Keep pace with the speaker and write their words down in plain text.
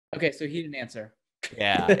Okay, so he didn't answer.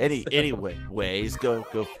 Yeah. So, Ways. Go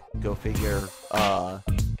figure. Uh,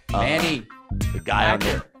 Manny, the guy on the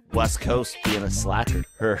hacker. West Coast being a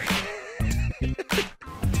slacker. You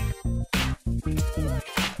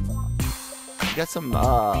got some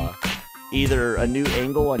either a new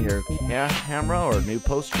angle on your camera or a new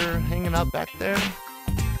poster hanging up back there?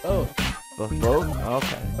 Both. Both?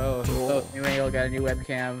 Okay. Both. Cool. Both. New angle, got a new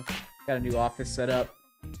webcam, got a new office setup.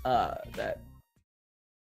 That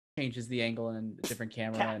changes the angle and a different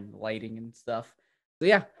camera and lighting and stuff. So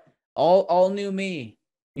yeah, all new me.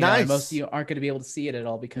 And most of Nice. you aren't going to be able to see it at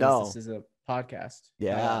all because this No. is a podcast,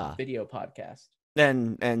 Yeah. video podcast.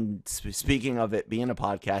 Speaking of it being a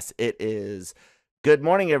podcast, it is good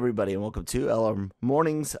morning, everybody, and welcome to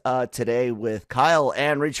LRMornings. Today with Kyle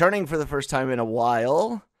and returning for the first time in a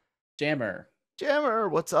while, Jammer. Jammer.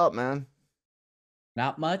 What's up, man?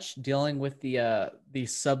 Not much, dealing with the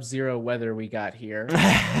sub-zero weather we got here.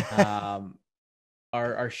 um,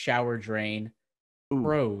 our shower drain Ooh.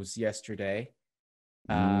 froze yesterday,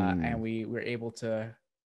 and we were able to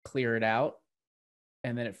clear it out,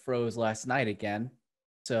 and then it froze last night again.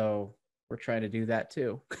 So we're trying to do that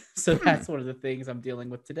too. So that's one of the things I'm dealing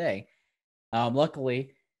with today.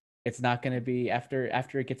 Luckily, it's not going to be after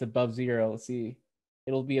it gets above zero. Let's see,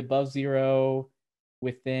 it'll be above zero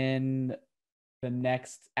within the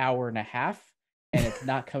next hour and a half, and it's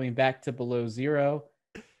not coming back to below zero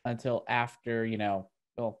until after,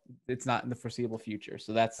 well, it's not in the foreseeable future.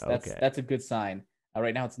 So that's Okay. that's a good sign.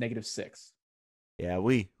 Right now it's -6. Yeah,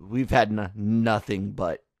 we've had nothing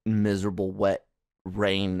but miserable wet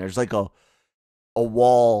rain. There's like a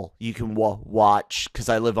wall you can watch because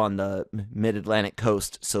I live on the mid Atlantic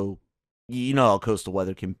coast, so you know how coastal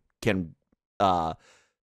weather can uh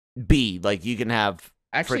be. Like you can have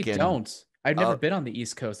I actually freaking don't. I've never been on the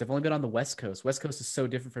East Coast. I've only been on the West Coast. West Coast is so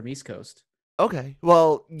different from East Coast. okay.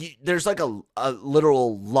 Well, there's like a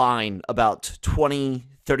literal line about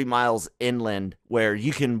 20-30 miles inland where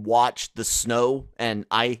you can watch the snow and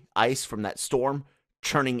ice from that storm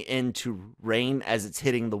turning into rain as it's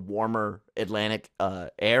hitting the warmer Atlantic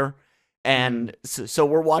air. And so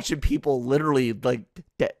we're watching people literally like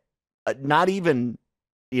not even,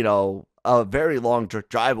 a very long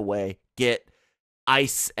drive away get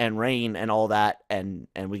ice and rain and all that, and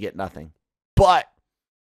we get nothing. But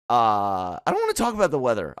I don't want to talk about the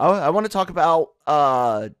weather. I want to talk about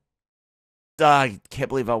I can't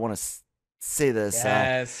believe I want to say this.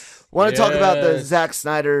 Yes. Want to talk about the Yes. Zack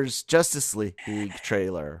Snyder's Justice League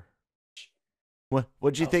trailer.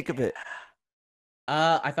 What'd you Oh, think of it?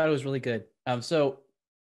 I thought it was really good. So for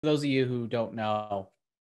those of you who don't know,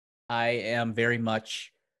 I am very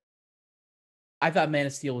much. I thought Man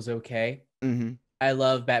of Steel was okay. Mm-hmm. I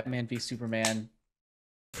love Batman v Superman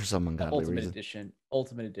For some ungodly reason.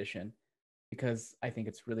 Ultimate Edition, because I think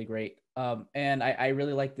it's really great. And I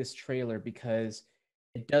really like this trailer because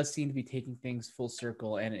it does seem to be taking things full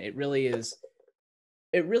circle, and it really is.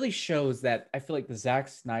 It really shows that I feel like the Zack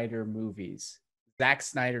Snyder movies, Zack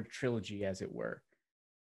Snyder trilogy, as it were,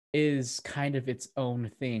 is kind of its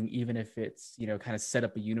own thing, even if it's, kind of set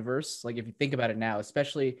up a universe. Like if you think about it now,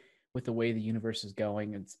 especially with the way the universe is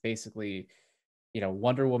going, it's basically,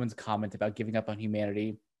 Wonder Woman's comment about giving up on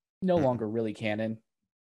humanity no longer really canon,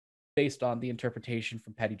 based on the interpretation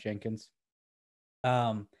from Patty Jenkins.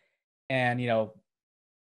 Um, and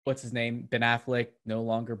what's his name? Ben Affleck, no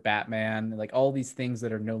longer Batman. Like all these things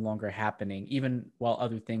that are no longer happening, even while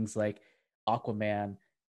other things like Aquaman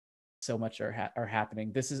so much are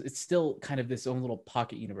happening. It's still kind of this own little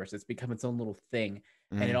pocket universe. It's become its own little thing,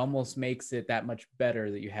 and it almost makes it that much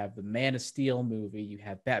better that you have the Man of Steel movie, you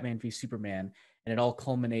have Batman v Superman, and it all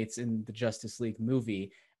culminates in the Justice League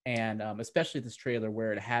movie. And especially this trailer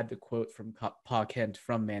where it had the quote from Pa Kent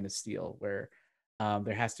from Man of Steel, where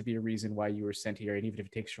there has to be a reason why you were sent here, and even if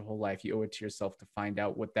it takes your whole life, you owe it to yourself to find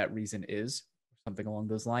out what that reason is, something along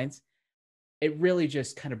those lines. It really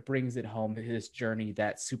just kind of brings it home to this journey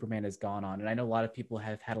that Superman has gone on. And I know a lot of people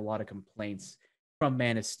have had a lot of complaints from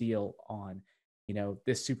Man of Steel on,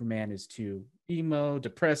 this Superman is too emo,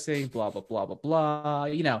 depressing, blah, blah, blah, blah, blah.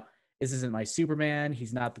 This isn't my Superman.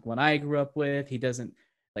 He's not the one I grew up with. He doesn't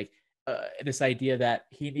like this idea that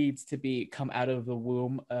he needs to come out of the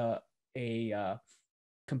womb a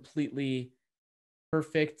completely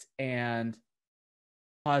perfect and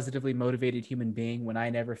positively motivated human being, when I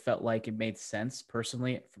never felt like it made sense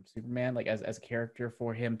personally from Superman, like as a character,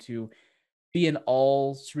 for him to be an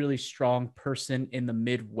all really strong person in the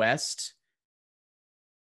Midwest.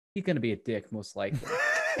 He's going to be a dick most likely.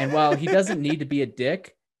 And while he doesn't need to be a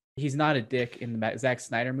dick, he's not a dick in the Zack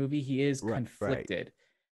Snyder movie. He is conflicted.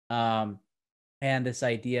 Right. and this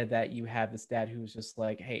idea that you have this dad who's just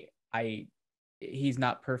like, hey, he's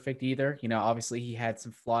not perfect either. You know, obviously he had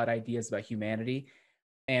some flawed ideas about humanity,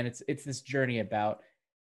 and it's this journey about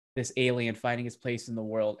this alien finding his place in the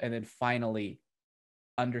world, and then finally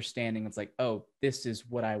understanding it's like, oh, this is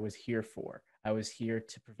what I was here for. I was here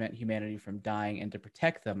to prevent humanity from dying and to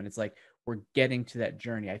protect them. And it's like we're getting to that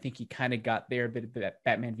journey. I think he kind of got there a bit at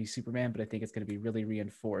Batman v Superman, but I think it's going to be really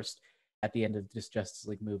reinforced at the end of this Justice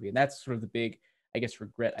League movie. And that's sort of the big, I guess,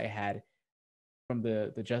 regret I had from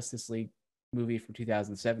the Justice League movie from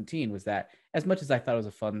 2017 was that as much as I thought it was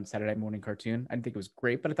a fun Saturday morning cartoon, I didn't think it was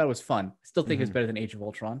great, but I thought it was fun. I still think it's better than Age of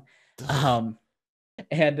Ultron. Um,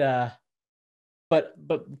 and but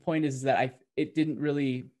the point is that it didn't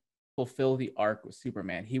really fulfill the arc with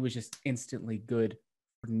Superman. He was just instantly good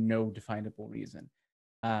for no definable reason.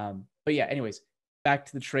 But yeah, anyways, back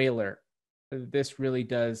to the trailer. This really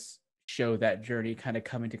does show that journey kind of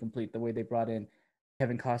coming to complete. The way they brought in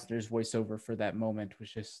Kevin Costner's voiceover for that moment was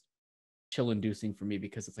just chill inducing for me,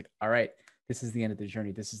 because it's like, all right, this is the end of the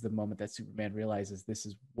journey. This is the moment that Superman realizes this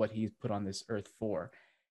is what he's put on this earth for.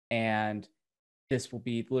 And this will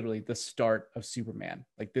be literally the start of Superman.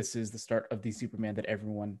 Like, this is the start of the Superman that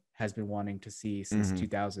everyone has been wanting to see since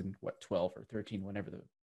 2012 or 13, whenever the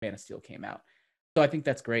Man of Steel came out. So I think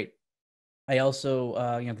that's great. I also,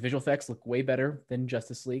 the visual effects look way better than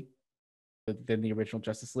Justice League, than the original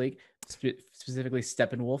Justice League. Specifically,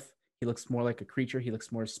 Steppenwolf. He looks more like a creature. He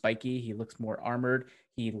looks more spiky. He looks more armored.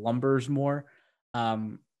 He lumbers more.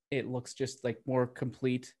 It looks just like more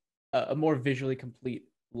complete, a more visually complete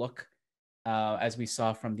look, as we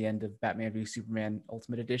saw from the end of Batman v Superman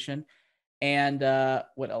Ultimate Edition. And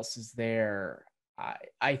what else is there?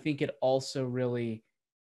 I think it also really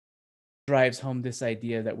drives home this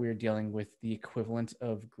idea that we're dealing with the equivalent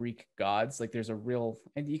of Greek gods. Like, there's a real,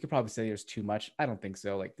 and you could probably say there's too much. I don't think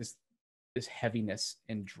so. Like, this heaviness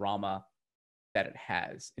and drama that it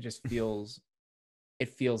has, it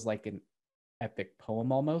feels like an epic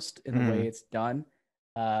poem almost in the way it's done.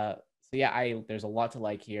 So yeah, there's a lot to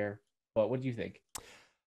like here. But what do you think?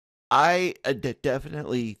 I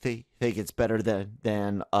definitely think it's better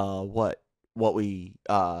than what we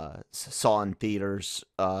saw in theaters,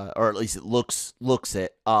 or at least it looks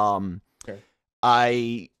it. Sure.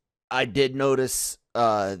 I did notice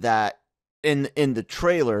that in the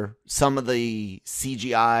trailer, some of the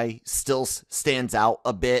CGI still stands out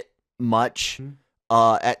a bit much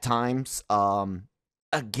at times.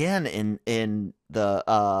 Again, in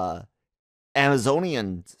the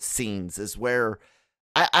Amazonian scenes is where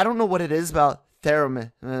I don't know what it is about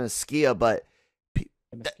Theranoskia, but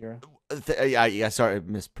yeah, sorry,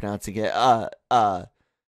 I'm mispronouncing it.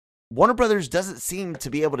 Warner Brothers doesn't seem to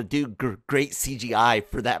be able to do great CGI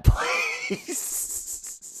for that place.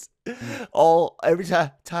 Every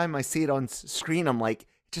time I see it on screen, I'm like,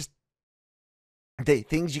 just the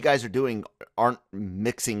things you guys are doing aren't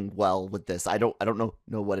mixing well with this. I don't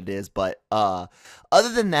know what it is, but other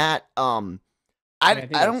than that, I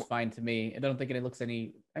think don't. It's fine to me. I don't think it looks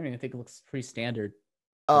any. I mean, I think it looks pretty standard.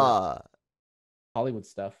 Hollywood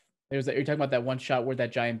stuff. You're talking about that one shot where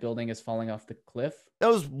that giant building is falling off the cliff. That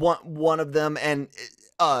was one of them, and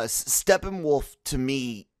Steppenwolf to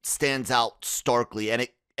me stands out starkly, and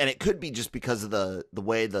it could be just because of the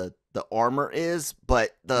way the armor is,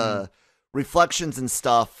 but the reflections and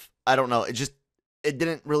stuff, I don't know. It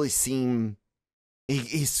didn't really seem.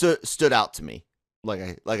 He stood out to me,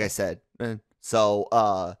 like I said. So,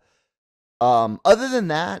 other than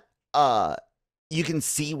that, you can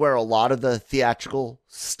see where a lot of the theatrical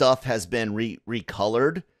stuff has been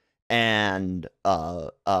recolored and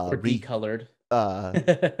or decolored.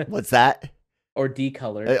 What's that? Or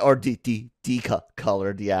decolored. Or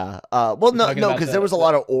decolored, yeah. Well, no, because there was a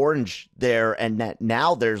lot of orange there, and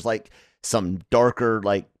now there's like some darker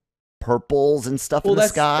like purples and stuff in the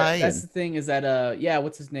sky. That's the thing is that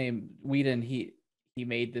what's his name? Whedon, he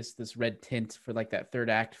made this red tint for like that third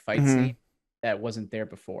act fight scene that wasn't there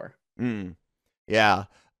before. Yeah.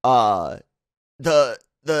 The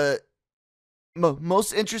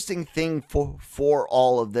most interesting thing for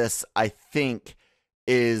all of this, I think,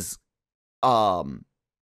 is going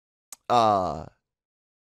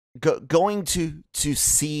to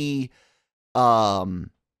see how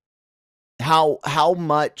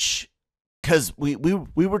much, because we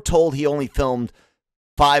were told he only filmed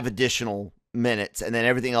 5 additional minutes, and then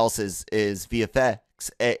everything else is VFX,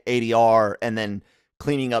 ADR, and then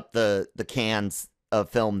cleaning up the cans of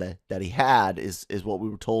film that he had is what we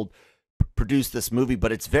were told produced this movie.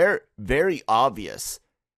 But it's very, very obvious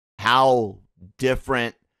how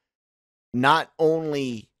different not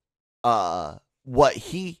only what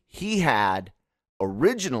he had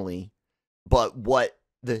originally, but what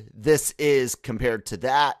this is compared to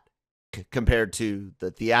that, compared to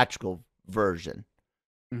the theatrical version.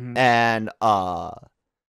 Mm-hmm. And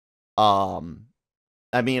um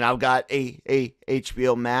I mean, I've got a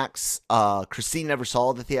HBO Max. Christine never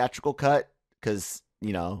saw the theatrical cut because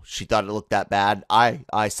she thought it looked that bad.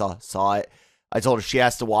 I saw it. I told her she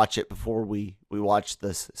has to watch it before we watch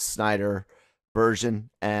the Snyder version,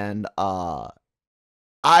 and I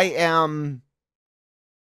am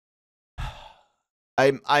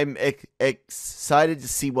I'm excited to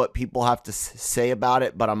see what people have to say about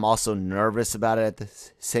it, but I'm also nervous about it at the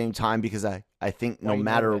same time because I think no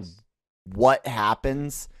matter what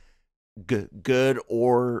happens, good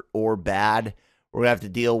or bad, we're gonna have to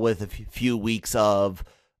deal with a few weeks of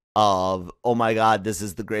oh my god, this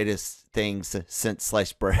is the greatest thing since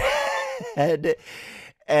sliced bread,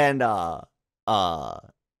 and Or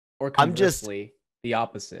I'm just. conversely, the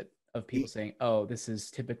opposite of people saying, "Oh, this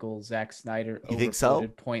is typical Zack Snyder, You think so?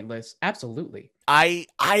 overbloated, pointless." Absolutely, I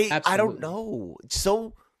don't absolutely. know.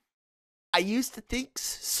 So I used to think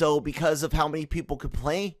so because of how many people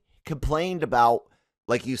complained about,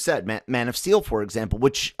 like you said, Man of Steel, for example,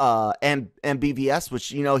 which and BVS, which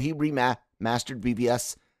he remastered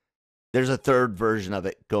BVS. There's a third version of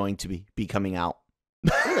it going to be coming out.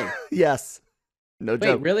 Really? Yes, no Wait,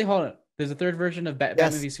 joke. really? Hold on. There's a third version of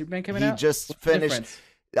Batman Yes, v Superman coming he out. just What's the finished.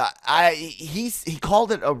 difference? He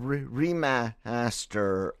called it a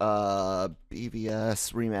remaster,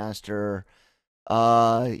 BVS remaster.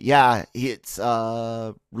 Yeah, it's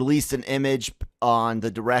released an image on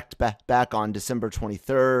the direct back on December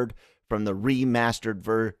 23rd from the remastered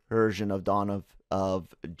version of Dawn of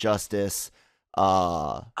Justice.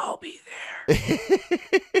 I'll be there.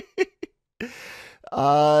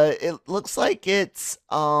 It looks like it's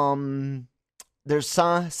there's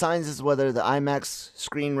signs as whether the IMAX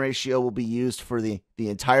screen ratio will be used for the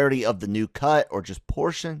entirety of the new cut or just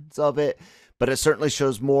portions of it, but it certainly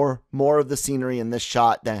shows more of the scenery in this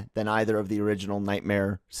shot than either of the original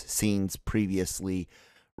Nightmare scenes previously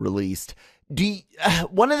released.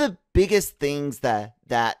 One of the biggest things that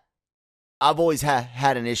I've always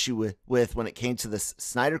had an issue with when it came to the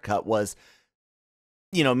Snyder cut was,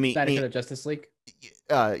 me Snyder Cut of Justice League.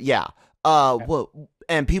 yeah. Okay.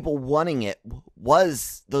 And people wanting it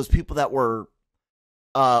was those people that were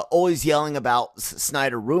always yelling about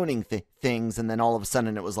Snyder ruining things, and then all of a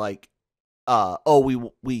sudden it was like, oh,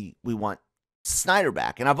 we want Snyder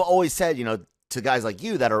back. And I've always said, to guys like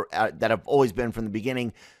you that have always been from the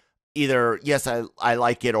beginning, either yes, I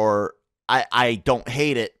like it, or I don't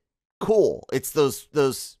hate it. Cool. It's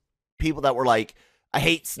those people that were like, I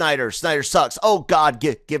hate Snyder. Snyder sucks. Oh God,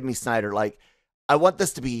 give me Snyder. Like, I want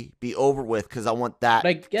this to be over with because I want that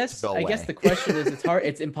But to go away. I guess the question is, it's hard.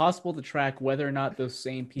 It's impossible to track whether or not those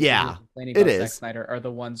same people who Yeah, are complaining it about Zack is. Snyder are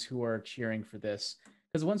the ones who are cheering for this.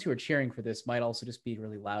 Because the ones who are cheering for this might also just be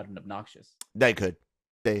really loud and obnoxious. They could.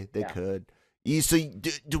 They Yeah. could.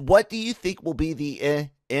 What do you think will be the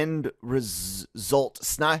end result?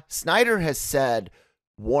 Snyder has said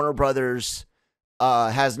Warner Brothers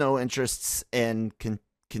has no interests in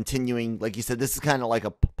continuing. Like you said, this is kind of like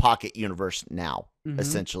a pocket universe now,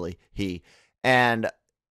 essentially.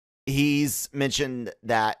 He's mentioned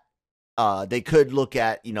that they could look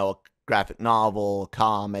at, a graphic novel, a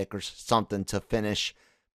comic, or something to finish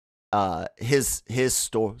his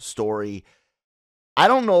story. I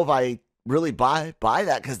don't know if I really buy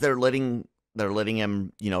that because they're letting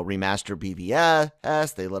him, remaster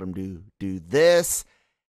BVS. They let him do this.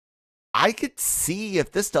 I could see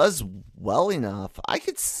if this does well enough, I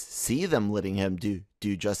could see them letting him do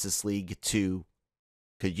Justice League 2.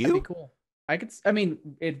 Could you? That'd be cool. I mean,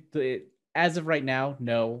 it as of right now,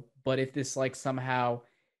 no. But if this like somehow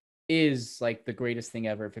is like the greatest thing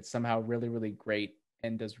ever, if it's somehow really, really great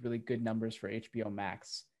and does really good numbers for HBO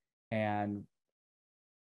Max, and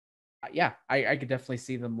yeah, I could definitely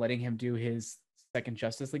see them letting him do his second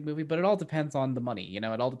Justice League movie. But it all depends on the money. It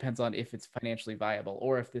all depends on if it's financially viable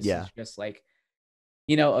or if this Yeah. is just like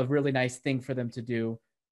a really nice thing for them to do,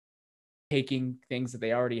 taking things that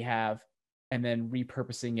they already have and then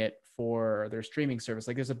repurposing it for their streaming service.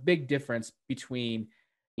 Like there's a big difference between,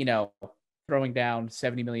 you know, throwing down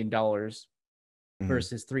 $70 million Mhm.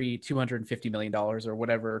 versus $250 million or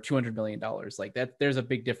whatever, or $200 million. Like that, there's a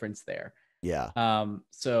big difference there. Yeah.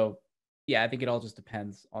 So yeah, I think it all just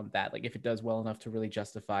depends on that. Like if it does well enough to really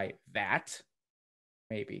justify that,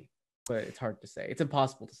 maybe. But it's hard to say. It's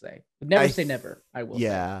impossible to say. But never say never, I will say.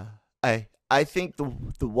 Yeah. I think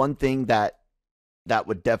the one thing that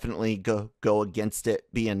would definitely go against it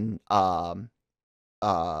being uh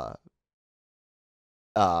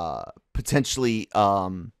potentially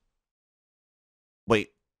wait,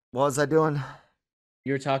 What was I doing?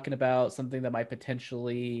 You were talking about something that might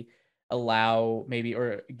potentially allow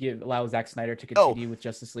allow Zack Snyder to Oh, continue with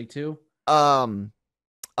Justice League 2. um,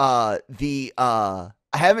 the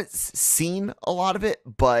I haven't seen a lot of it,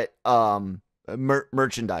 but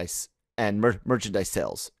merchandise and merchandise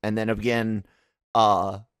sales, and then again,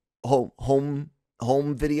 uh, home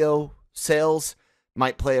home video sales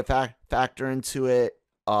might play a factor into it.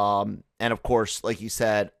 And of course, like you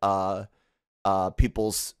said,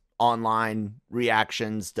 people's online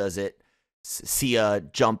reactions. Does it see a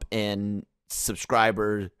jump in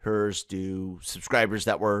subscribers? Do subscribers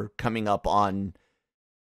that were coming up on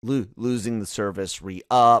losing the service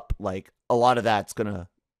re-up? Like, a lot of that's gonna,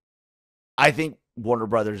 I think Warner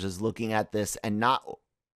Brothers is looking at this, and not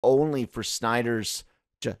only for Snyder's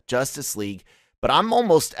Justice League, but I'm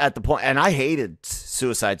almost at the point, and I hated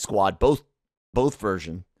Suicide Squad, both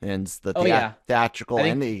version, and the theatrical I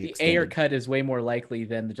think and the Ayer cut is way more likely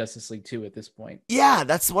than the Justice League 2 at this point. Yeah,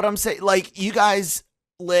 that's what I'm saying. Like, you guys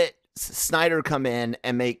let Snyder come in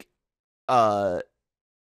and make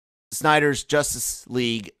Snyder's Justice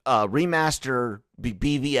League remaster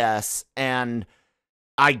BVS, and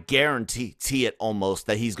I guarantee it almost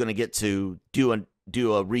that he's going to get to do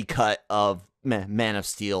a recut of Man of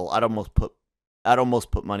Steel. I'd almost put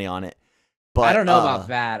money on it. But I don't know about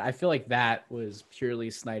that. I feel like that was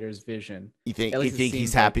purely Snyder's vision. You think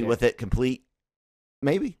he's happy with it complete?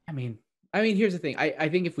 Maybe. I mean, here's the thing. I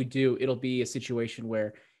think if we do, it'll be a situation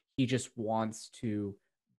where he just wants to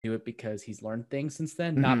do it because he's learned things since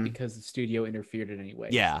then, not because the studio interfered in any way.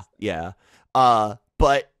 Yeah.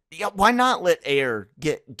 But yeah, why not let Ayer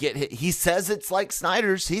get hit? He says it's like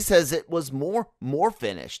Snyder's. He says it was more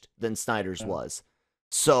finished than Snyder's was.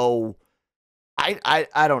 So I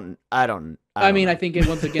don't know. I think it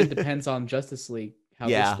once again depends on Justice League, how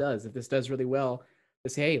this does. If this does really well, they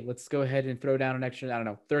say, hey, let's go ahead and throw down an extra, I don't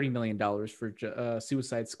know, $30 million for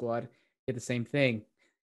Suicide Squad. Get the same thing.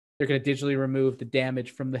 They're going to digitally remove the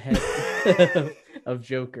damage from the head of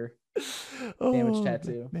Joker. Damage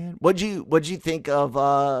tattoo. Man, what'd you think of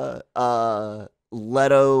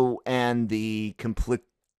Leto and the complete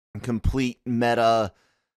meta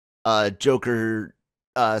Joker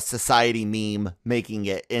society meme making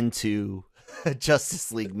it into a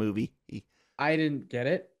Justice League movie? I didn't get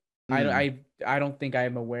it. I don't think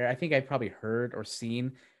I'm aware. I think I probably heard or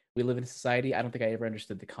seen We Live in a Society. I don't think I ever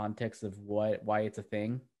understood the context of why it's a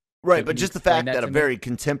thing. Right, but just the fact that a very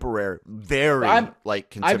contemporary, contemporary. I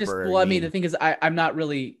mean, the thing is, I'm not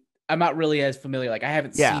really as familiar. Like, I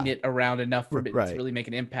haven't seen it around enough for it to really make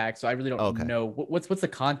an impact. So I really don't know what's the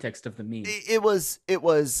context of the meme. It was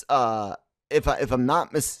if I'm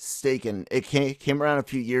not mistaken, it came around a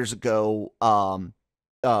few years ago,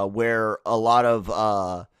 where a lot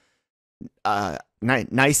of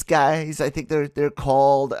nice guys, I think they're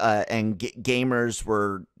called, and gamers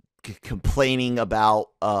were complaining about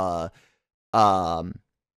not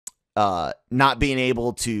being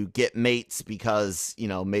able to get mates because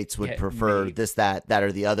mates would prefer this, that,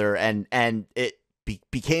 or the other, and it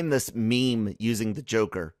became this meme using the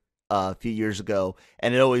Joker a few years ago,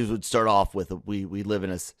 and it always would start off with we live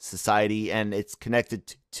in a society, and it's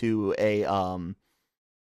connected to a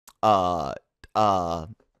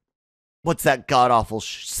what's that god awful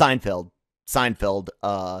Seinfeld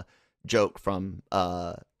joke from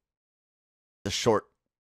the short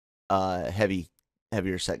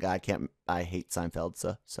heavier set guy. I hate Seinfeld,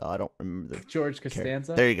 so I don't remember the George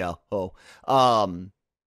Costanza. There you go.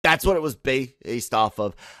 That's what it was based off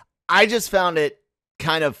of. I just found it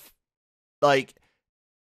kind of like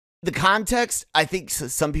the context. I think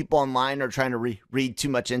some people online are trying to read too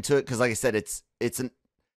much into it, because, like I said, it's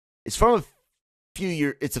from a few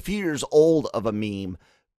years old of a meme,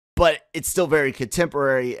 but it's still very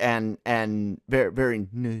contemporary and very, very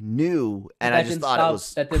new. And I just thought it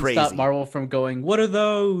was that didn't crazy. Stop Marvel from going, what are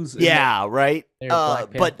those? Yeah, right.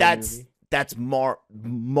 But that's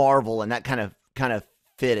Marvel, and that kind of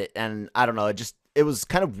fit it. And I don't know, it was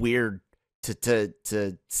kind of weird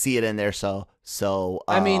to see it in there. So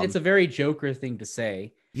I mean, it's a very Joker thing to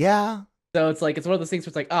say. Yeah. So it's one of those things where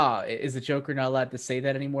it's like, is the Joker not allowed to say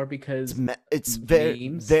that anymore because it's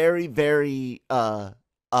very, very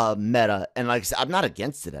meta, and like I said, I'm not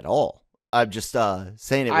against it at all. I'm just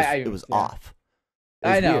saying it was off.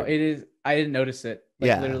 I know weird. It is. I didn't notice it.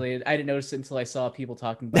 Literally, I didn't notice it until I saw people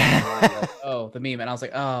talking about it. Like, oh, the meme, and I was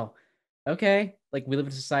like, oh, okay. Like, We Live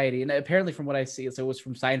in a Society, and apparently from what I see, so it was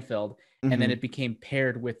from Seinfeld, and then it became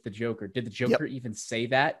paired with the Joker. Did the Joker even say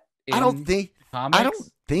that? I don't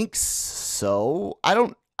think so. I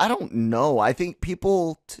don't know. I think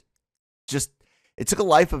people it took a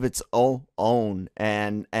life of its own,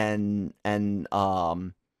 and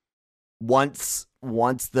once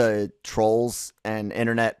the trolls and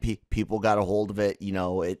internet people got a hold of it,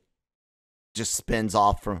 it just spins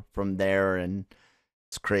off from there, and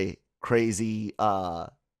it's crazy.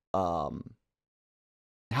 How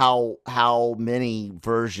many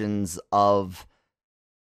versions of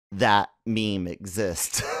that meme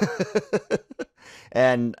exist,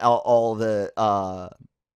 and all the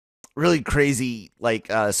really crazy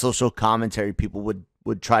social commentary people would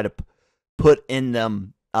try to put in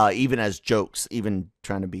them, even as jokes, even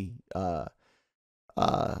trying to be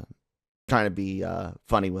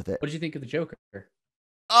funny with it. What did you think of the Joker?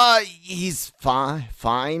 He's fine.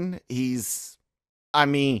 I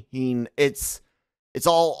mean, it's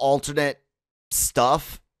all alternate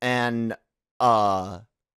stuff, and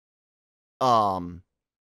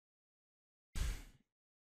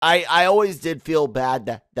I always did feel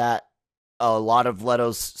bad that a lot of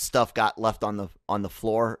Leto's stuff got left on the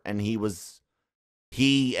floor, and he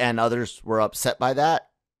and others were upset by that.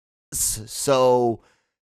 So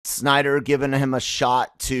Snyder giving him a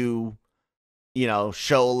shot to,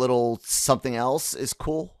 show a little something else is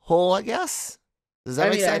cool, I guess. Does that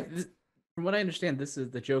make sense? From what I understand,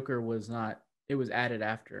 the Joker was not. It was added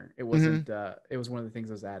after. It wasn't. It was one of the things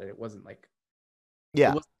that was added. It wasn't like.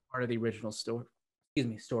 Yeah. It wasn't part of the original story.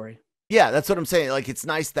 Story. Yeah, that's what I'm saying. Like, it's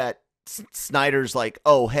nice that Snyder's like,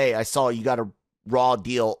 oh, hey, I saw you got a raw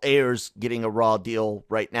deal. Ayer's getting a raw deal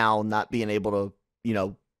right now, not being able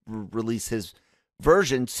to, release his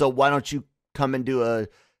version. So why don't you come and do a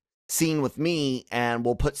scene with me, and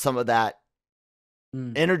we'll put some of that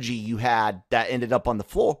energy you had that ended up on the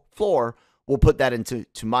floor. We'll put that into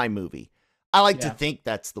my movie. I like to think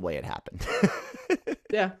that's the way it happened.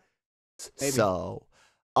 Yeah. Maybe. So,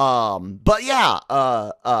 but yeah,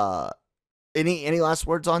 any last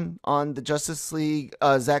words on the Justice League,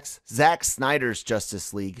 Zack Snyder's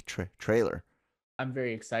Justice League trailer? I'm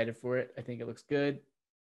very excited for it. I think it looks good.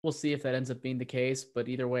 We'll see if that ends up being the case, but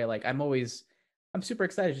either way, like I'm super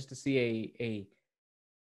excited just to see a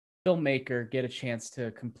filmmaker get a chance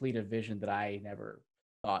to complete a vision that I never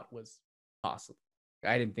thought was possible.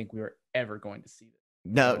 I didn't think we were ever going to see this.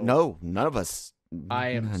 No, none of us. I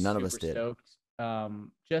am none of us did. Stoked.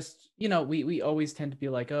 Just we always tend to be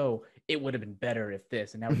like, oh, it would have been better if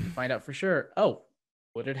this, and now we can find out for sure. Oh,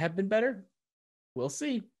 would it have been better? We'll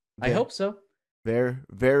see. Yeah. I hope so. Very,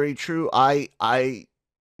 very true.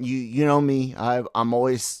 You know me. I'm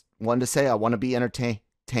always one to say I want to be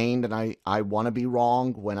entertained, and I want to be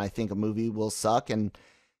wrong when I think a movie will suck. And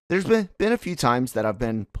there's been a few times that I've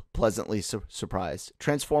been pleasantly surprised.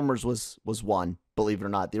 Transformers was one, believe it or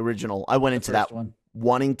not, the original. I went into that one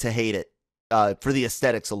wanting to hate it for the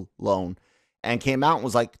aesthetics alone, and came out and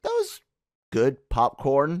was like, that was good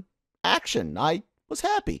popcorn action. I was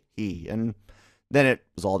happy. And then it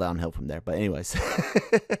was all downhill from there. But anyways,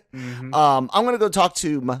 I'm going to go talk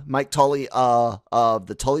to Mike Tully of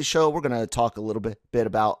the Tully Show. We're going to talk a little bit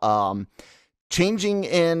about changing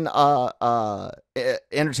in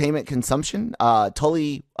entertainment consumption.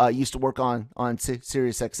 Tully used to work on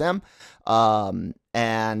Sirius XM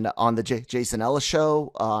and on the Jason Ellis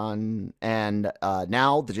Show. And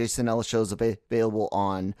now the Jason Ellis Show is available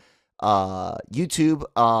on YouTube.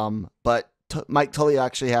 But Mike Tully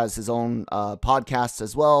actually has his own podcast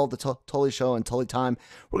as well, the Tully Show and Tully Time.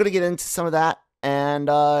 We're going to get into some of that. And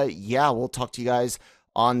we'll talk to you guys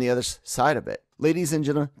on the other side of it. Ladies and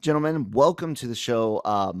gentlemen, welcome to the show,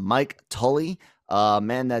 Mike Tully,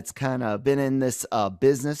 man that's kind of been in this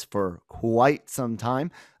business for quite some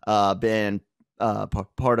time, been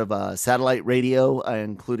part of satellite radio,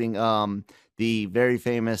 including the very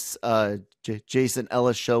famous Jason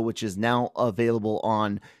Ellis Show, which is now available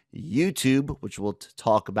on YouTube, which we'll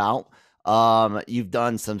talk about. You've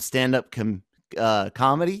done some stand-up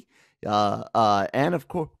comedy. And of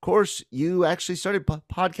course, you actually started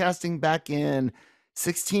podcasting back in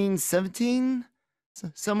 16, 17,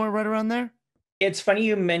 somewhere right around there. It's funny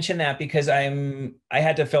you mention that because I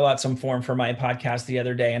had to fill out some form for my podcast the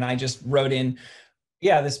other day, and I just wrote in,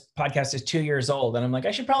 this podcast is 2 years old. And I'm like,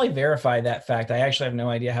 I should probably verify that fact. I actually have no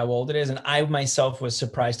idea how old it is. And I myself was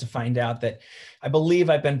surprised to find out that I believe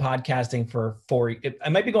I've been podcasting for 4. I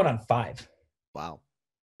might be going on 5. Wow.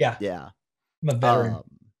 Yeah. Yeah. I'm a veteran.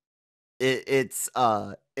 It's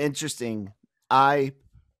interesting. My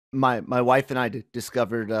wife and I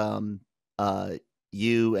discovered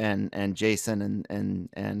you and Jason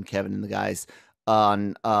and Kevin and the guys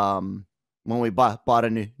on when we bought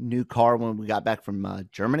a new car when we got back from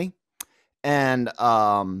Germany, and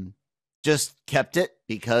just kept it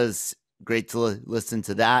because great to listen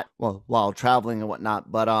to that while traveling and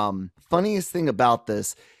whatnot. But funniest thing about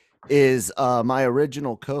this, is my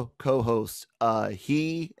original co-host.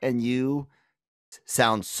 He and you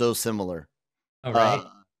sound so similar. All right.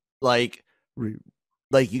 Like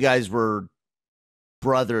like you guys were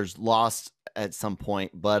brothers lost at some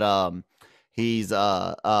point, but he's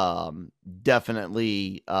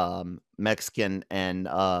definitely Mexican and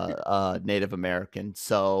Native American.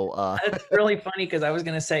 So That's really funny because I was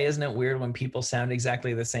gonna say, isn't it weird when people sound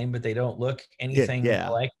exactly the same but they don't look anything yeah.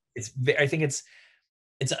 alike? I think it's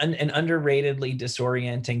an underratedly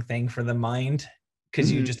disorienting thing for the mind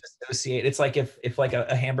because you Mhm. just associate. It's like if like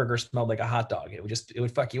a hamburger smelled like a hot dog, it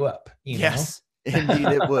would fuck you up, you know. Yes, indeed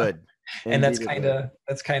it would. And Indeed it would.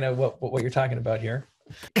 that's kind of what you're talking about here.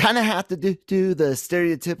 Kind of have to do the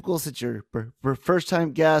stereotypical since you're first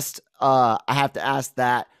time guest. I have to ask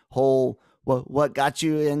that whole what got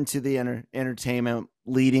you into the entertainment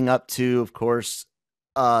leading up to, of course,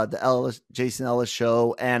 the Jason Ellis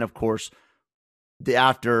Show, and of course the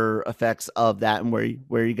after effects of that, and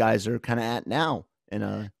where you guys are kind of at now.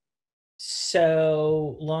 And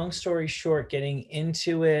So, long story short, getting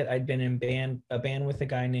into it, I'd been in a band with a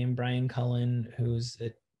guy named Brian Cullen,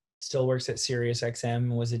 still works at Sirius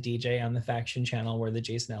XM, was a DJ on the Faction channel where the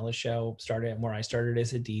Jason Ellis Show started, and where I started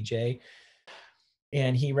as a DJ.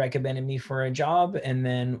 And he recommended me for a job. And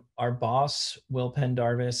then our boss, Will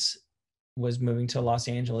Pendarvis, was moving to Los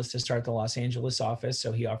Angeles to start the Los Angeles office.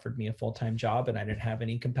 So he offered me a full-time job, and I didn't have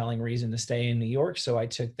any compelling reason to stay in New York. So I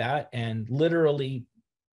took that and literally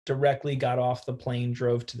directly got off the plane,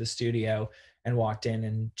 drove to the studio, and walked in,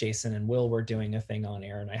 and Jason and Will were doing a thing on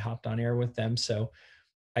air, and I hopped on air with them. So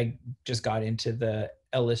I just got into the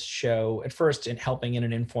Ellis Show at first in helping in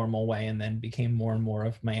an informal way, and then became more and more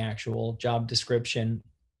of my actual job description,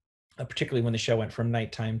 particularly when the show went from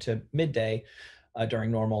nighttime to midday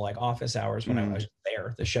during normal like office hours. When I was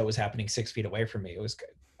there, the show was happening 6 feet away from me.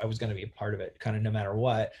 I was going to be a part of it kind of no matter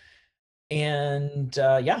what. And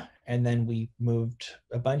yeah, and then we moved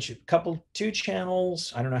two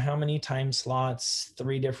channels, I don't know how many time slots,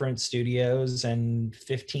 3 different studios, and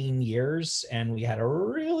 15 years, and we had a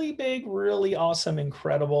really big, really awesome,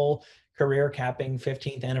 incredible career capping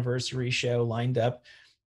 15th anniversary show lined up.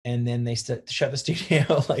 And then they shut the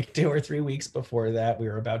studio like 2 or 3 weeks before that. We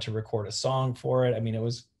were about to record a song for it. I mean, it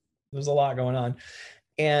was a lot going on.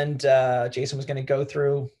 And Jason was going to go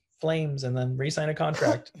through flames and then re-sign a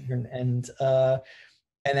contract, and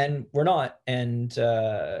then we're not. And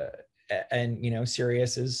you know,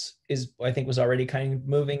 Sirius is I think was already kind of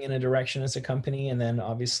moving in a direction as a company, and then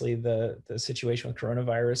obviously the situation with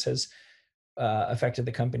coronavirus has affected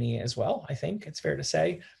the company as well, I think it's fair to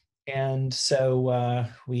say. And so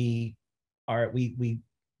we are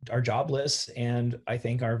jobless, and I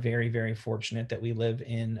think are very, very fortunate that we live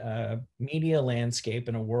in a media landscape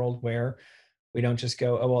in a world where we don't just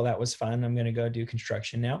go, oh well, that was fun, I'm going to go do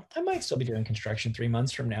construction now. I might still be doing construction 3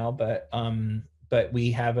 months from now, but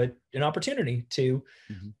we have an opportunity to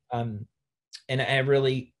and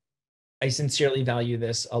I sincerely value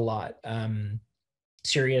this a lot.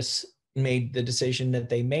 Sirius made the decision that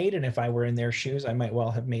they made, and if I were in their shoes, I might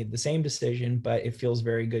well have made the same decision. But it feels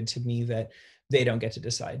very good to me that they don't get to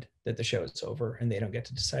decide that the show is over, and they don't get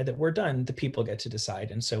to decide that we're done. The people get to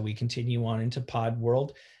decide, and so we continue on into pod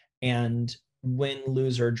world. And win,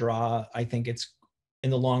 lose, or draw, I think it's in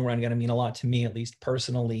the long run going to mean a lot to me, at least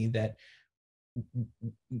personally, that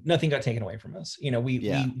nothing got taken away from us. You know,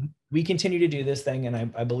 we continue to do this thing, and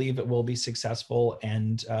I believe it will be successful.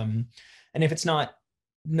 And if it's not,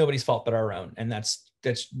 nobody's fault but our own. And that's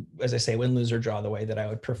as I say, win, lose, or draw, the way that I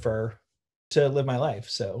would prefer to live my life.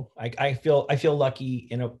 So I feel lucky.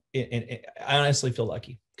 I honestly feel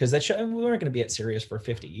lucky because that show, we weren't going to be at Sirius for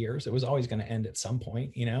 50 years. It was always going to end at some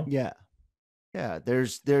point, you know? Yeah.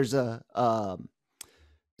 There's a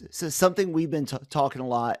so something we've been talking a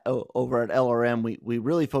lot over at LRM. We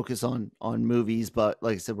really focus on movies, but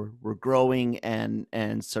like I said, we're growing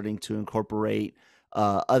and starting to incorporate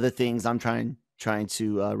other things. I'm trying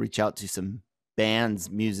to reach out to some bands,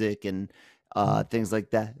 music, and things like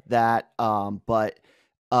that. But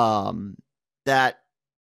that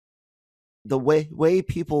the way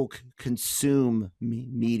people consume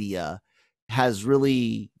media has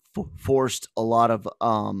really forced a lot of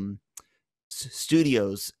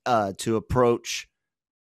studios to approach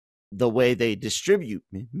the way they distribute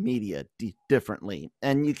media differently.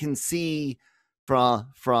 And you can see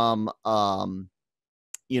from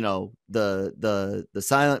you know, the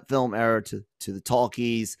silent film era to the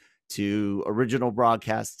talkies, to original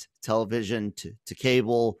broadcast television, to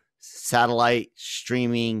cable, satellite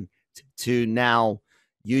streaming, to now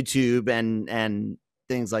YouTube and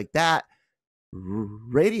things like that.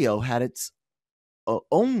 Radio had its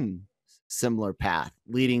own similar path,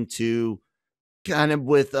 leading to kind of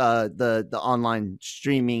with the online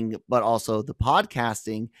streaming, but also the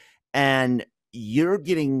podcasting, and you're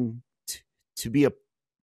getting to be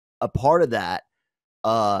a part of that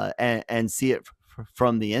and see it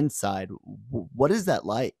from the inside. What is that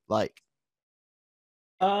like?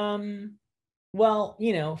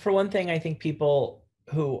 Well, for one thing, I think people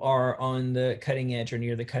who are on the cutting edge or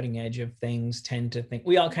near the cutting edge of things tend to think,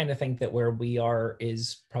 we all kind of think that where we are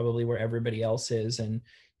is probably where everybody else is. And,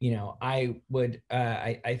 I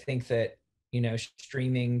think that,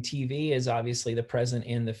 streaming TV is obviously the present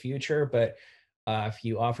and the future, but if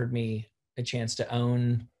you offered me a chance to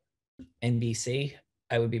own NBC,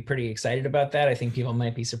 I would be pretty excited about that. I think people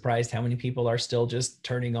might be surprised how many people are still just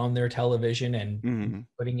turning on their television and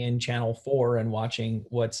putting in channel 4 and watching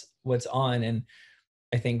what's on. And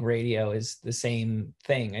I think radio is the same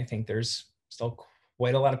thing. I think there's still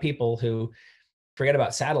quite a lot of people who forget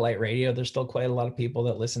about satellite radio. There's still quite a lot of people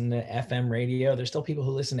that listen to FM radio. There's still people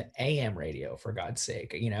who listen to AM radio, for God's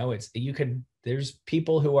sake. There's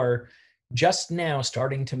people who are just now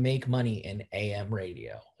starting to make money in AM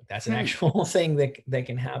radio. That's an actual thing that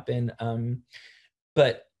can happen.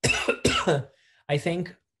 But I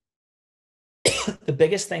think the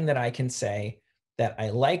biggest thing that I can say that I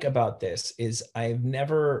like about this is I've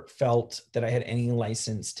never felt that I had any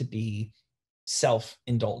license to be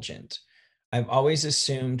self-indulgent. I've always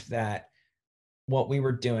assumed that what we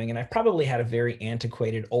were doing, and I probably had a very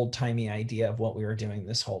antiquated, old-timey idea of what we were doing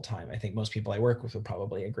this whole time. I think most people I work with would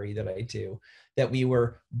probably agree that I do, that we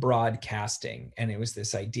were broadcasting. And it was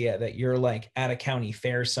this idea that you're like at a county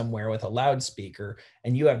fair somewhere with a loudspeaker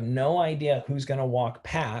and you have no idea who's going to walk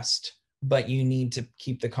past, but you need to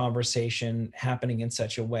keep the conversation happening in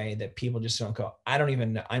such a way that people just don't go, I don't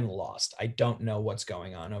even know, I'm lost. I don't know what's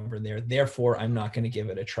going on over there. Therefore, I'm not going to give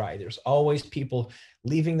it a try. There's always people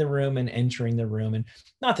leaving the room and entering the room. And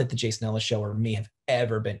not that the Jason Ellis Show or me have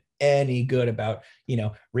ever been any good about,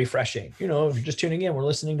 refreshing, if you're just tuning in, we're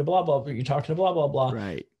listening to blah, blah, you're talking to blah, blah, blah.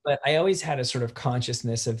 Right. But I always had a sort of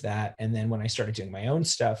consciousness of that. And then when I started doing my own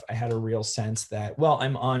stuff, I had a real sense that, well,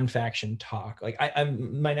 I'm on Faction Talk. Like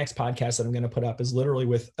I'm my next podcast that I'm going to put up is literally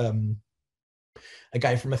with a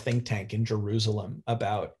guy from a think tank in Jerusalem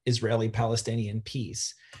about Israeli-Palestinian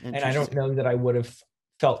peace. And I don't know that I would have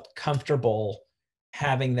felt comfortable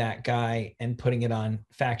having that guy and putting it on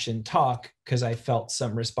Faction Talk because I felt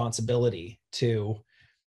some responsibility to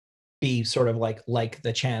be sort of like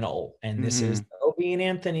the channel. And this is the Opie and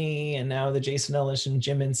Anthony, and now the Jason Ellis and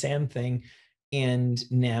Jim and Sam thing. And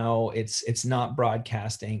now it's not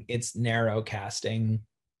broadcasting, it's narrowcasting.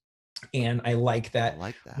 And I like that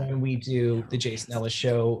when we do the Jason Ellis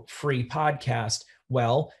Show free podcast,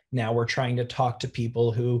 well, now we're trying to talk to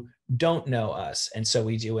people who don't know us. And so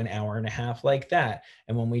we do an hour and a half like that.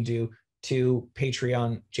 And when we do 2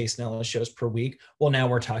 Patreon Jason Ellis shows per week, well, now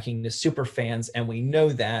we're talking to super fans and we know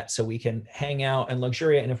that, so we can hang out and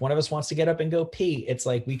luxuriate. And if one of us wants to get up and go pee, it's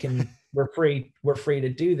like we're free to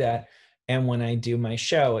do that. And when I do my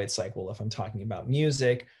show, it's like, well, if I'm talking about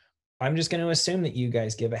music, I'm just going to assume that you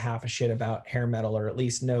guys give a half a shit about hair metal, or at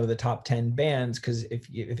least know the top 10 bands. Because if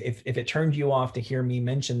it turned you off to hear me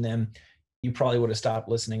mention them, you probably would have stopped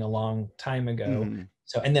listening a long time ago.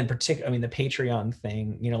 So, and then the Patreon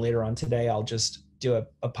thing, later on today, I'll just do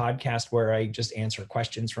a podcast where I just answer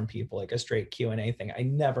questions from people, like a straight Q&A thing. I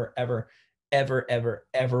never, ever, ever, ever,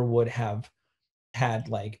 ever would have had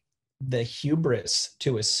like the hubris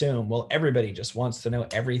to assume, well, everybody just wants to know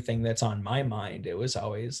everything that's on my mind. It was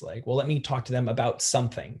always like, well, let me talk to them about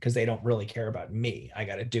something, because they don't really care about me. I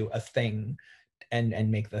got to do a thing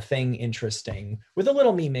and make the thing interesting with a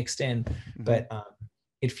little me mixed in. But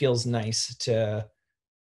it feels nice to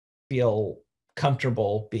feel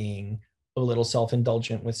comfortable being a little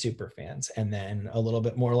self-indulgent with super fans, and then a little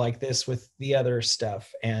bit more like this with the other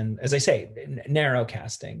stuff. And as I say, narrow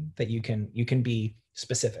casting, that you can be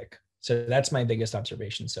specific. So that's my biggest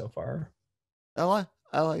observation so far. I like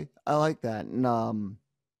that. And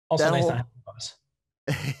also nice not having a boss.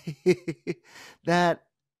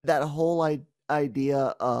 that whole idea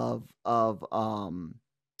of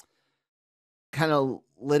kind of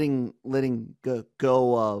letting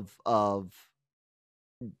go of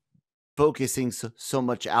focusing so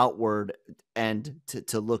much outward and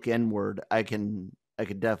to look inward. I can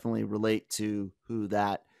definitely relate to who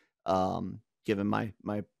that, given my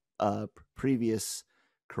previous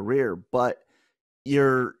career. But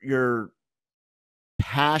you're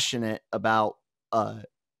passionate about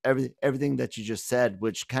everything that you just said,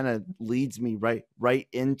 which kind of leads me right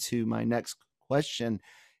into my next question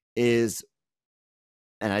is,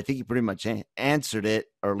 and I think you pretty much answered it,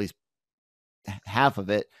 or at least half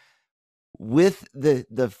of it. with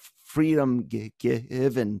the freedom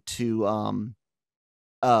given to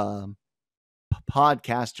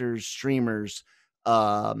podcasters, streamers,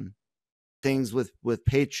 things with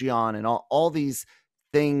Patreon and all these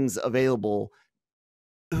things available,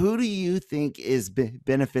 who do you think is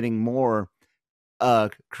benefiting more,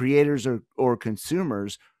 creators or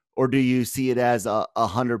consumers, or do you see it as a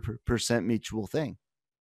 100% mutual thing?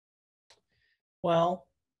 Well,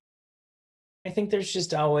 I think there's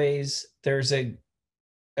just always there's a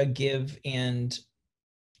give and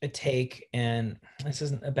a take, and this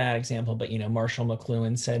isn't a bad example, but Marshall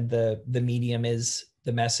McLuhan said the medium is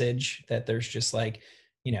the message. That there's just like,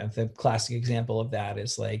 the classic example of that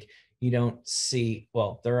is like, you don't see,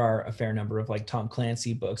 well, there are a fair number of like Tom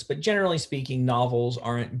Clancy books, but generally speaking, novels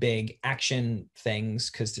aren't big action things,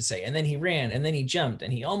 because to say, and then he ran and then he jumped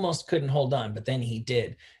and he almost couldn't hold on, but then he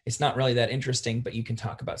did. It's not really that interesting, but you can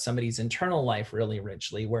talk about somebody's internal life really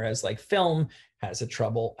richly. Whereas like film has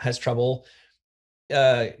trouble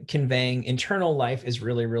conveying internal life, is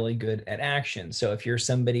really, really good at action. So if you're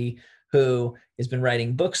somebody who has been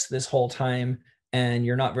writing books this whole time and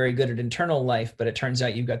you're not very good at internal life, but it turns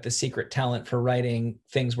out you've got the secret talent for writing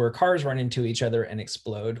things where cars run into each other and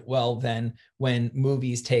explode, well, then when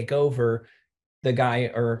movies take over, the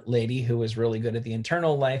guy or lady who is really good at the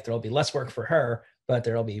internal life, there'll be less work for her, but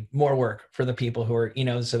there'll be more work for the people who are,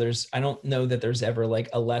 so I don't know that there's ever like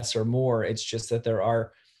a less or more. It's just that there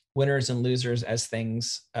are winners and losers as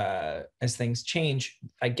things change.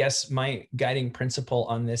 I guess my guiding principle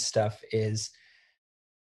on this stuff is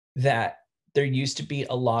that there used to be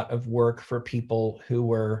a lot of work for people who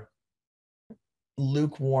were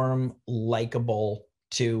lukewarm, likable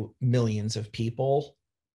to millions of people,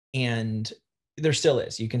 and there still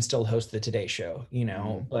is. You can still host the Today Show,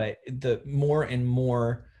 but the more and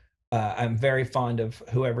more, I'm very fond of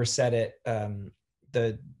whoever said it,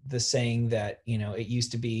 the saying that, it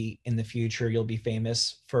used to be in the future you'll be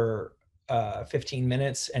famous for 15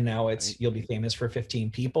 minutes, and now it's you'll be famous for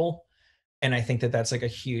 15 people. And I think that that's like a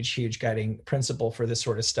huge guiding principle for this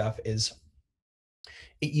sort of stuff. Is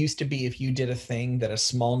it used to be if you did a thing that a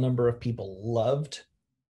small number of people loved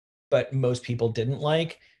but most people didn't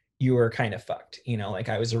like, you were kind of fucked. Like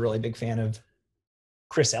I was a really big fan of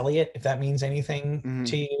Chris Elliott, if that means anything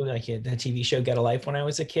to you. Like the TV show Get a Life when I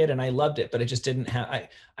was a kid, and I loved it, but it just didn't have,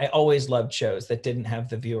 I always loved shows that didn't have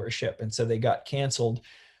the viewership, and so they got canceled.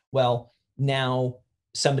 Well, now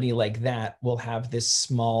somebody like that will have this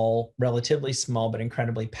small, relatively small, but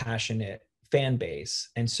incredibly passionate fan base.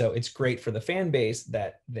 And so it's great for the fan base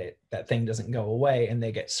that thing doesn't go away and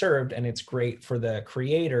they get served. And it's great for the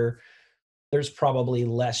creator. There's probably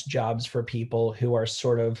less jobs for people who are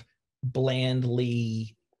sort of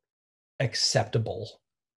blandly acceptable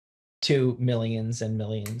to millions and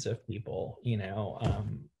millions of people,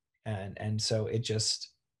 and so it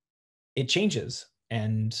changes.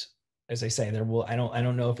 And as I say, I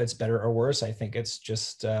don't know if it's better or worse. I think it's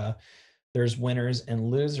just there's winners and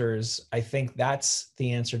losers. I think that's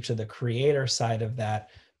the answer to the creator side of that.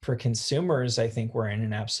 For consumers, I think we're in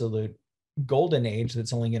an absolute golden age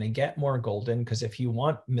that's only going to get more golden, because if you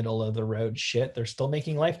want middle of the road shit, they're still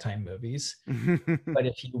making Lifetime movies. But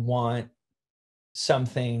if you want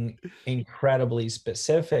something incredibly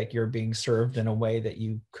specific, you're being served in a way that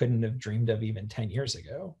you couldn't have dreamed of even 10 years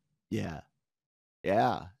ago. Yeah.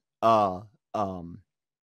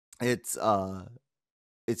 It's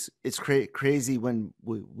crazy when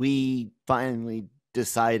we finally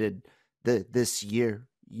decided that this year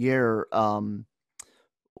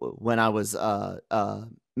when I was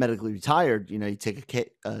medically retired, you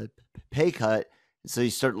take a pay cut, so you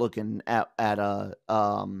start looking at where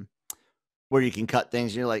you can cut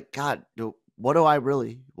things, and you're like, God, what do I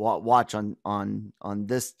really watch on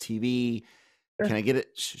this TV? Sure. Can I get it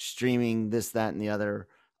streaming, this, that, and the other?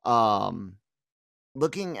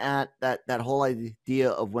 Looking at that whole idea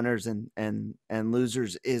of winners and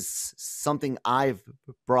losers is something I've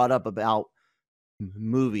brought up about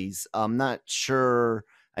movies. I'm not sure.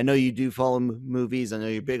 I know you do follow movies. I know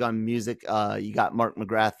you're big on music. You got Mark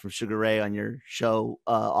McGrath from Sugar Ray on your show,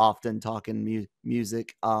 often talking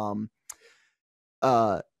music.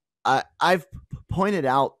 I've pointed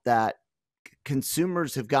out that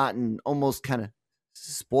consumers have gotten almost kind of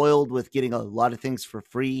spoiled with getting a lot of things for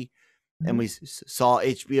free. And we saw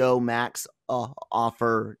HBO Max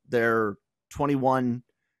offer their 21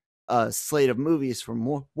 slate of movies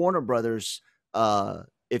from Warner Brothers.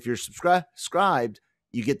 If you're subscribed,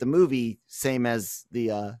 you get the movie same as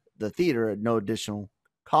the theater at no additional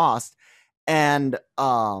cost. And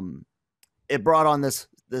it brought on this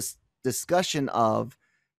discussion of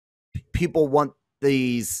people want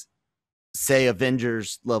these say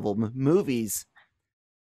Avengers level movies,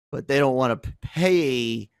 but they don't want to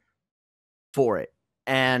pay for it.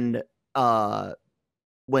 And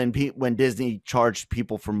when Disney charged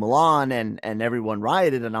people for Mulan and everyone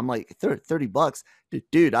rioted, and I'm like, $30,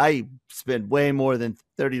 dude, I spend way more than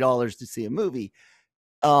 $30 to see a movie.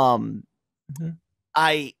 Mm-hmm.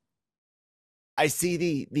 I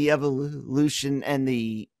see the evolution and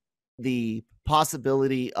the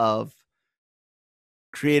possibility of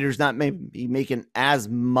creators not maybe making as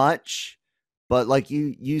much, but like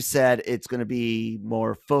you said, it's going to be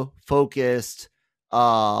more focused,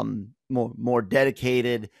 more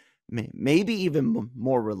dedicated, maybe even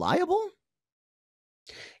more reliable.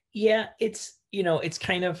 Yeah, it's, it's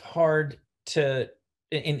kind of hard to,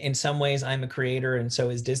 in some ways I'm a creator and so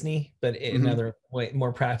is Disney, but in other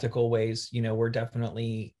more practical ways, we're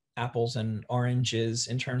definitely apples and oranges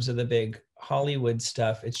in terms of the big Hollywood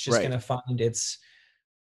stuff. It's just going to find its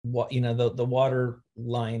the water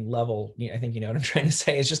line level. I think you know what I'm trying to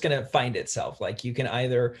say. It's just going to find itself. Like, you can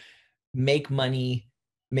either make money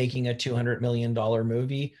making a $200 million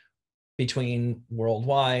movie between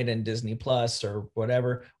Worldwide and Disney Plus or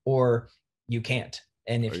whatever, or you can't.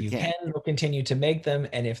 And if you can, they'll continue to make them.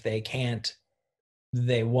 And if they can't,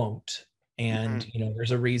 they won't. And,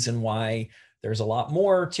 there's a reason why there's a lot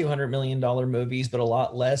more $200 million movies, but a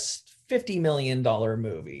lot less $50 million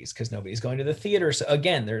movies, because nobody's going to the theater. So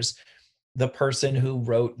again, there's the person who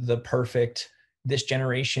wrote the perfect This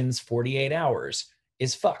Generation's 48 Hours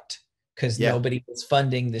is fucked, because nobody is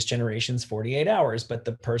funding This Generation's 48 Hours. But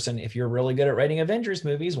the person, if you're really good at writing Avengers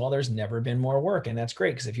movies, well, there's never been more work. And that's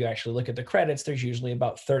great, because if you actually look at the credits, there's usually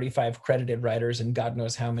about 35 credited writers and God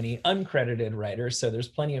knows how many uncredited writers. So there's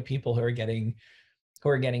plenty of people who are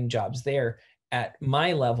getting jobs there. At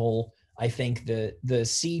my level, I think the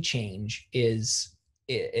sea change is,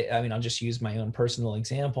 I mean, I'll just use my own personal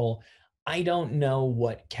example. I don't know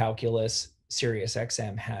what calculus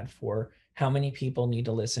SiriusXM had for how many people need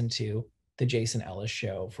to listen to the Jason Ellis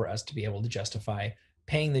Show for us to be able to justify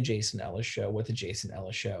paying the Jason Ellis Show what the Jason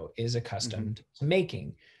Ellis Show is accustomed to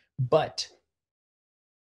making. But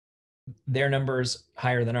their number's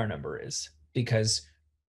higher than our number is, because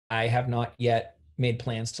I have not yet made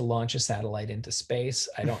plans to launch a satellite into space.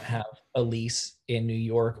 I don't have a lease in New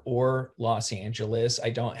York or Los Angeles.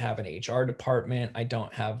 I don't have an HR department. I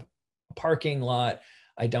don't have a parking lot.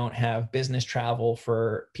 I don't have business travel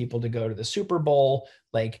for people to go to the Super Bowl.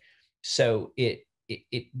 Like, so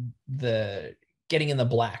the getting in the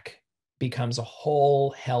black becomes a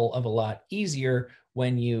whole hell of a lot easier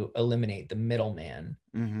when you eliminate the middleman.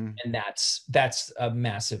 And that's a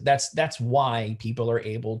massive, that's why people are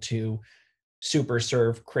able to super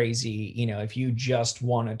serve crazy. If you just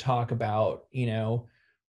want to talk about,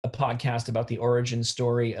 a podcast about the origin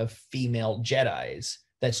story of female Jedis,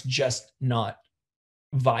 that's just not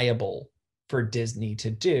viable for Disney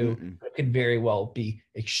to do. It could very well be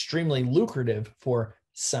extremely lucrative for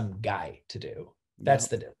some guy to do. That's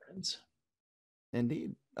the difference.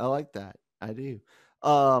 Indeed. I like that. I do.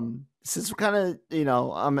 Since we're kind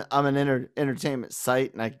of, I'm an entertainment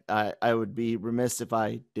site, and I would be remiss if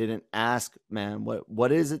I didn't ask, man,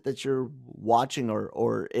 what is it that you're watching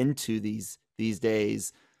or into these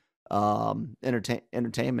days?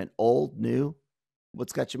 Entertainment, old, new,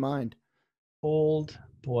 what's got your mind? Old,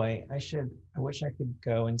 boy. I wish I could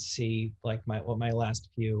go and see like what my last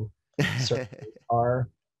few surveys are.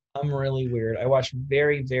 I'm really weird. I watch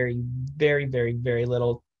very, very, very, very, very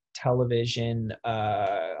little television.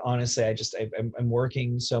 Honestly, I'm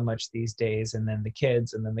working so much these days, and then the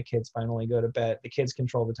kids finally go to bed. The kids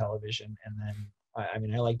control the television, and then I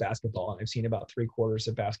mean, I like basketball, and I've seen about 3/4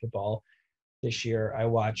 of basketball this year. I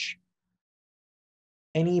watch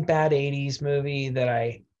any bad 80s movie that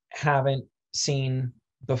I haven't seen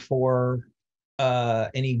before,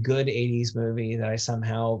 any good 80s movie that I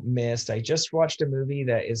somehow missed. I just watched a movie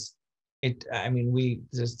that is it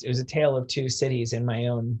was a tale of two cities in my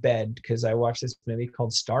own bed, because I watched this movie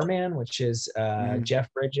called Starman, which is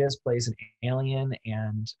Jeff Bridges plays an alien,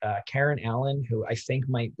 and Karen Allen, who I think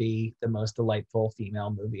might be the most delightful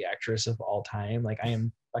female movie actress of all time. Like, I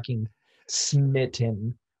am fucking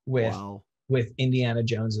smitten with Indiana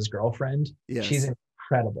Jones's girlfriend. Yes. She's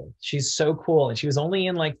incredible. She's so cool. And she was only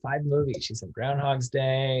in like 5 movies. She's in Groundhog's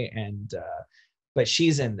Day, and but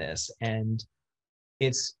she's in this, and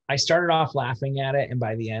I started off laughing at it, and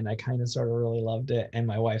by the end I kind of sort of really loved it, and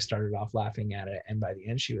my wife started off laughing at it, and by the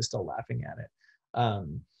end she was still laughing at it.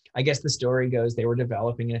 I guess the story goes they were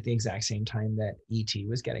developing it at the exact same time that E.T.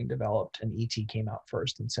 was getting developed, and E.T. came out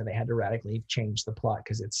first, and so they had to radically change the plot,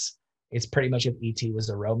 because it's pretty much if E.T. was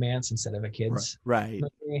a romance instead of a kid's right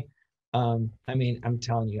movie. I mean, I'm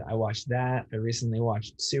telling you, I watched that. I recently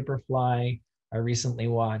watched Superfly. I recently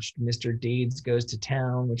watched Mr. Deeds Goes to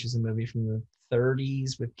Town, which is a movie from the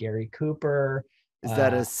 30s with Gary Cooper. Is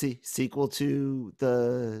that a sequel to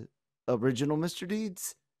the original Mr.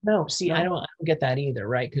 Deeds? No, see, I No? don't get that either,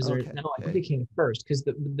 right? Because I think it came first. Because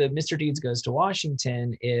the Mr. Deeds Goes to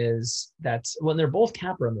Washington that's when they're both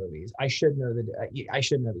Capra movies. I should know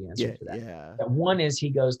the answer to that. Yeah. But one is he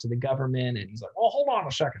goes to the government and he's like, "Oh, hold on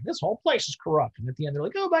a second, this whole place is corrupt." And at the end, they're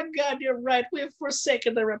like, "Oh my God, you're right. We've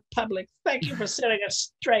forsaken the republic. Thank you for setting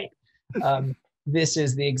us straight." This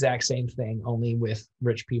is the exact same thing, only with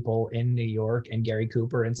rich people in New York and Gary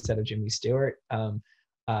Cooper instead of Jimmy Stewart.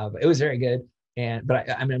 But it was very good. But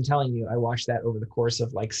I mean, I'm telling you, I watched that over the course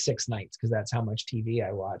of like 6 nights because that's how much TV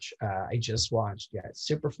I watch. I just watched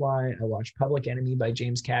Superfly. I watched Public Enemy by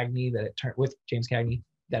James Cagney with James Cagney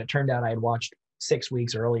that it turned out I had watched 6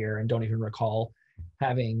 weeks earlier and don't even recall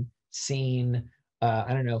having seen.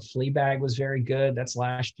 I don't know. Fleabag was very good. That's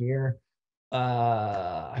last year.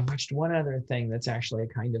 I watched one other thing that's actually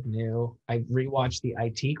kind of new. I rewatched The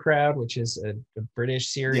IT Crowd, which is a British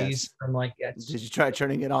series from like. Did you try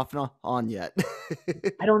turning it off and on yet?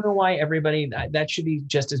 I don't know why everybody that should be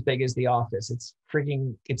just as big as The Office.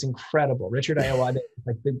 It's incredible. Richard Ayoade is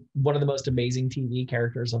like one of the most amazing TV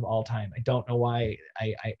characters of all time. I don't know why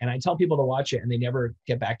I tell people to watch it and they never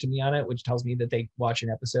get back to me on it, which tells me that they watch an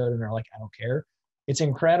episode and they're like, I don't care. It's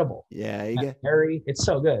incredible. Yeah, it's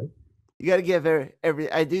so good. You got to give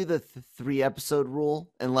I do the 3 episode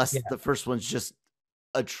rule unless the first one's just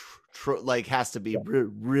has to be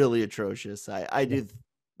really atrocious. I do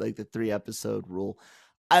like the 3 episode rule.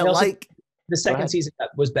 The second season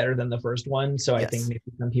was better than the first one, so I think maybe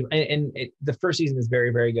some people the first season is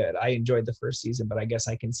very, very good. I enjoyed the first season, but I guess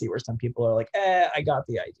I can see where some people are like, I got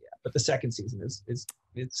the idea. But the second season is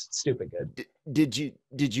it's stupid good. Did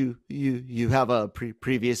you have a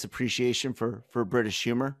previous appreciation for British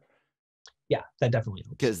humor? Yeah, that definitely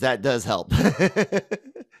helps. Because that does help. I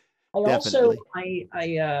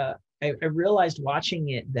realized watching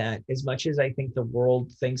it that as much as I think the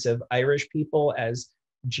world thinks of Irish people as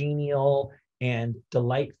genial and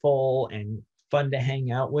delightful and fun to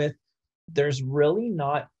hang out with, there's really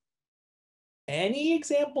not any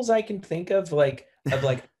examples I can think of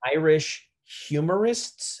Irish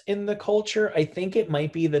humorists in the culture. I think it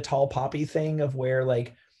might be the tall poppy thing of where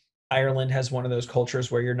like Ireland has one of those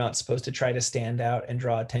cultures where you're not supposed to try to stand out and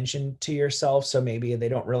draw attention to yourself. So maybe they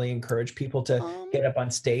don't really encourage people to get up on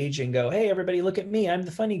stage and go, "Hey, everybody, look at me. I'm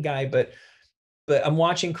the funny guy." But I'm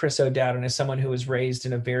watching Chris O'Dowd, and as someone who was raised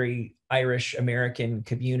in a very Irish American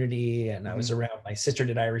community, and I was around, my sister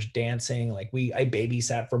did Irish dancing. Like I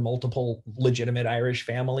babysat for multiple legitimate Irish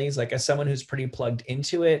families. Like as someone who's pretty plugged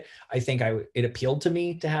into it, I think it appealed to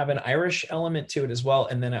me to have an Irish element to it as well.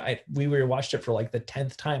 And then we watched it for like the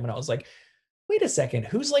 10th time, and I was like, wait a second,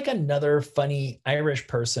 who's like another funny Irish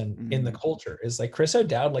person in the culture? Is like Chris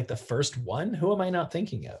O'Dowd like the first one? Who am I not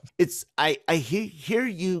thinking of? I hear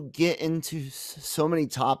you get into so many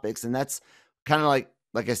topics, and that's kind of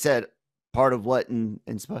like I said, part of what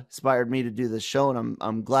inspired me to do this show. And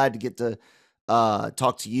I'm glad to get to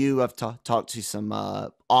talk to you. I've talked to some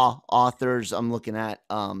authors. I'm looking at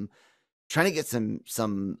trying to get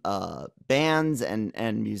some bands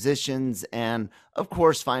and musicians, and of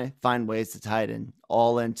course find ways to tie it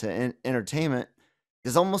into entertainment,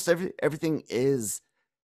 because almost everything is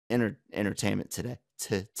entertainment today.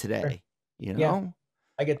 Sure. You know, yeah,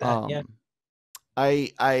 I get that.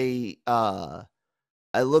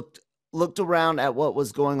 I looked around at what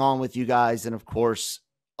was going on with you guys, and of course,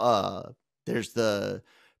 there's the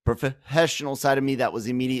professional side of me that was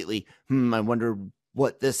immediately, I wonder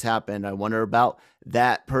what this happened. I wonder about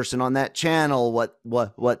that person on that channel,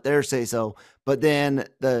 what their say so. But then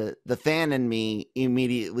the fan in me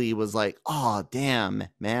immediately was like, oh damn,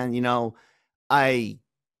 man, I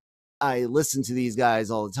listen to these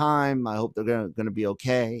guys all the time. I hope they're gonna be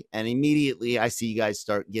okay. And immediately I see you guys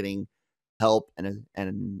start getting help and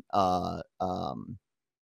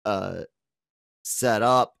set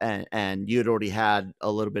up, and you'd already had a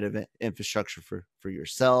little bit of infrastructure for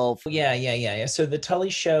yourself. Yeah. So the Tully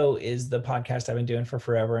Show is the podcast I've been doing for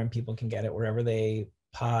forever, and people can get it wherever they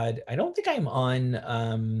pod. I don't think I'm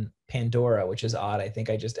on Pandora, which is odd. I think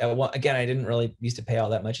I just again, I didn't really used to pay all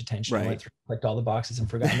that much attention. Right. I went through, clicked all the boxes and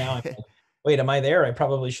forgot. Now I'm like, wait, am I there? I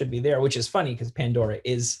probably should be there, which is funny because Pandora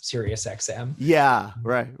is Sirius XM. Yeah,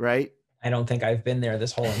 right. I don't think I've been there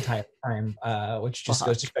this whole entire time, which just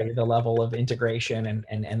goes to show you the level of integration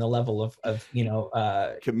and the level of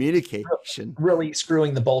communication. really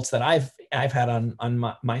screwing the bolts that I've had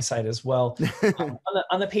on my side as well.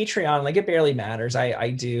 On the Patreon, like, it barely matters.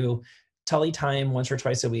 I do Tully Time once or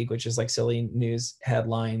twice a week, which is like silly news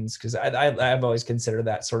headlines, because I've always considered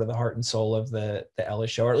that sort of the heart and soul of the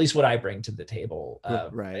Ellis Show, or at least what I bring to the table.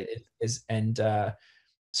 Right.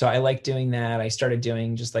 So I like doing that. I started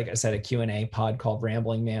doing, just like I said, a Q&A pod called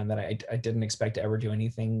Rambling Man that I didn't expect to ever do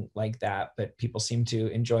anything like that, but people seem to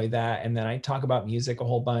enjoy that. And then I talk about music a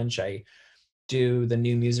whole bunch. I do the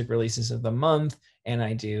new music releases of the month, and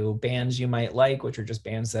I do bands you might like, which are just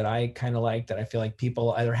bands that I kind of like, that I feel like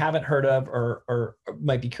people either haven't heard of or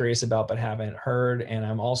might be curious about but haven't heard. And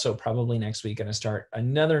I'm also probably next week going to start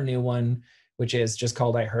another new one, which is just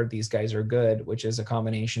called I Heard These Guys Are Good, which is a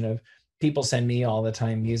combination of people send me all the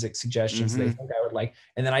time music suggestions they think I would like,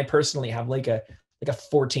 and then I personally have like a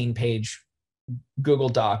 14-page Google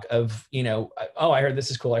Doc of, oh, I heard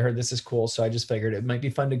this is cool, I heard this is cool. So I just figured it might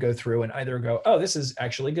be fun to go through and either go, oh, this is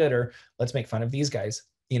actually good, or let's make fun of these guys.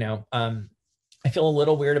 I feel a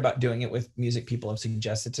little weird about doing it with music people have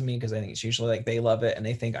suggested to me, because I think it's usually like they love it and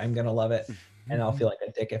they think I'm gonna love it, and I'll feel like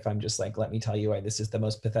a dick if I'm just like, let me tell you why this is the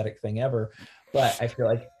most pathetic thing ever. But I feel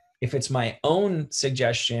like if it's my own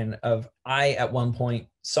suggestion of, I at one point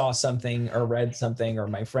saw something or read something, or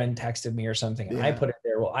my friend texted me or something, and I put it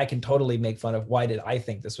there, well, I can totally make fun of why did I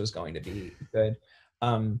think this was going to be good.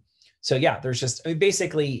 So yeah, there's just,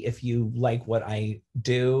 basically, if you like what I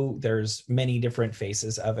do, there's many different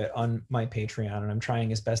faces of it on my Patreon, and I'm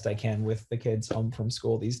trying as best I can with the kids home from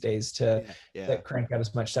school these days to crank out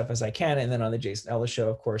as much stuff as I can. And then on the Jason Ellis Show,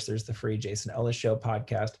 of course, there's the free Jason Ellis Show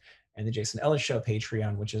podcast and the Jason Ellis Show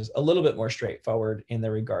Patreon, which is a little bit more straightforward in the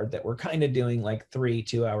regard that we're kind of doing like 3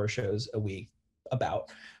 2-hour shows a week. About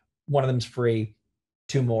one of them's free,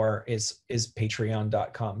 2 more is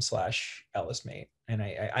patreon.com/EllisMate. And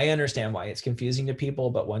I understand why it's confusing to people,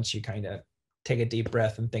 but once you kind of take a deep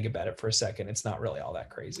breath and think about it for a second, it's not really all that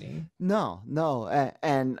crazy. No.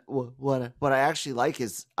 And what I actually like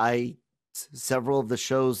is several of the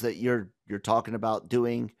shows that you're talking about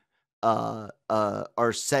doing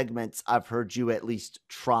are segments I've heard you at least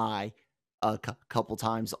try a couple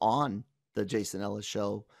times on the Jason Ellis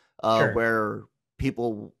Show, Sure. where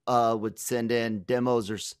people would send in demos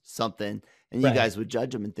or something, and you guys would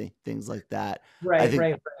judge them and things like that.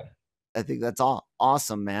 Right. I think that's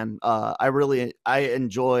awesome, man. I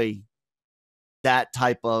enjoy that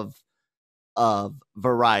type of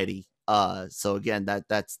variety. So again,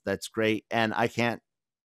 that's great, and I can't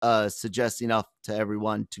suggest enough to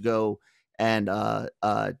everyone to go and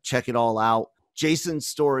check it all out. Jason's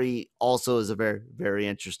story also is a very, very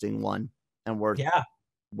interesting one and worth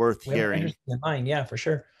hearing. Mine, yeah, for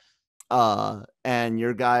sure. And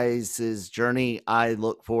your guys' journey, I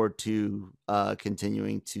look forward to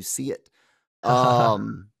continuing to see it.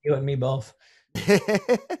 You and me both.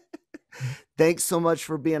 Thanks so much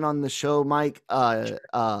for being on the show, Mike.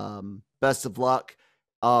 Best of luck.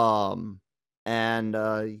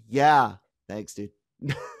 Yeah, thanks, dude.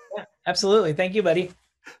 Yeah, absolutely. Thank you, buddy.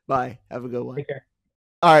 Bye. Have a good one. Take care.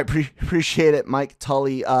 All right. Appreciate it, Mike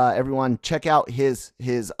Tully. Everyone check out his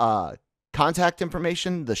contact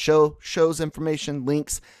information, the show's information,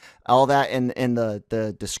 links, all that in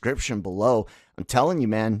the description below. I'm telling you,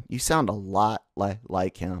 man, you sound a lot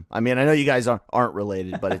like him. I mean, I know you guys aren't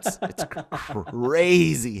related, but it's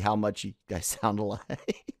crazy how much you guys sound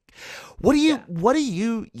alike. What do you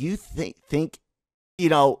think,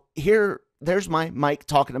 there's my Mike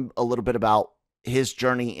talking a little bit about his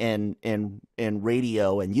journey in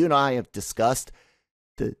radio, and you and I have discussed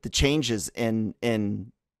the changes in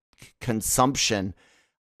consumption.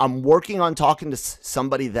 I'm working on talking to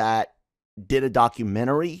somebody that did a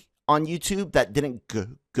documentary on YouTube that didn't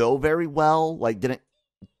go very well, like didn't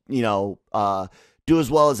do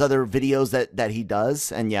as well as other videos that he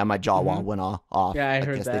does. And yeah, my jaw went off. Yeah, I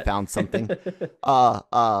heard guess that. they found something.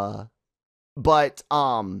 But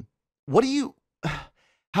how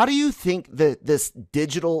do you think that this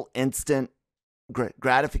digital instant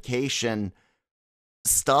gratification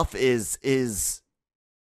stuff is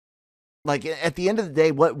like, at the end of the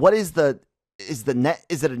day, what is the net?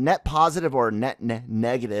 Is it a net positive or a net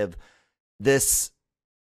negative? This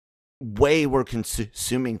way we're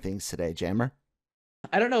consuming things today, Jammer.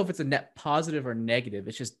 I don't know if it's a net positive or negative.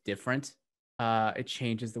 It's just different. It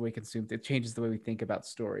changes the way consumed. It changes the way we think about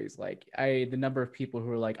stories. Like the number of people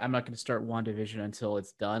who are like, I'm not going to start WandaVision until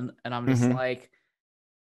it's done, and I'm just like,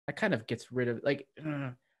 that kind of gets rid of like.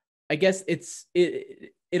 I guess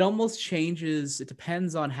it almost changes. It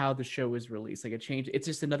depends on how the show is released. Like it's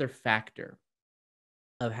just another factor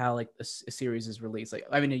of how like a series is released. Like,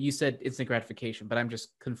 I mean, you said instant gratification, but I'm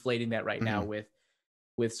just conflating that right now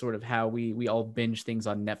with sort of how we all binge things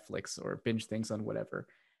on Netflix or binge things on whatever.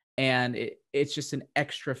 And it's just an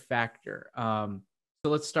extra factor. So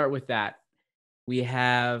let's start with that. We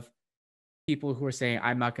have people who are saying,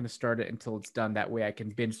 I'm not going to start it until it's done. That way I can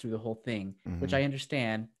binge through the whole thing, which I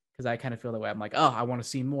understand because I kind of feel that way. I'm like, oh, I want to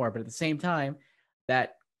see more. But at the same time,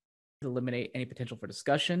 that eliminate any potential for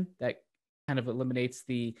discussion. That kind of eliminates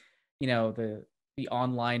the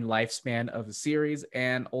online lifespan of the series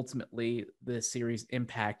and ultimately the series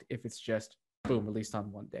impact if it's just boom released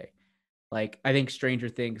on one day. Like, I think Stranger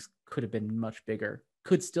Things could have been much bigger,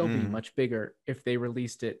 could still be much bigger if they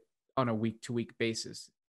released it on a week to week basis,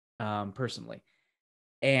 personally.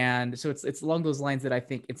 And so it's along those lines that I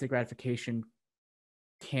think instant gratification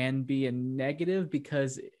can be a negative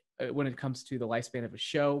because when it comes to the lifespan of a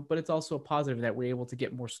show, but it's also a positive that we're able to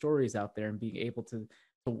get more stories out there and being able to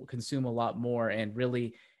consume a lot more and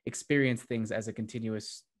really experience things as a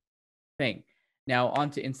continuous thing. Now,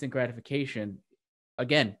 on to instant gratification.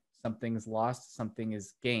 Again, something is lost, something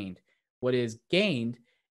is gained. What is gained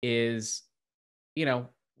is,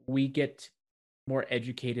 we get more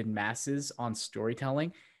educated masses on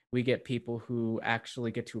storytelling. We get people who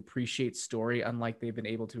actually get to appreciate story unlike they've been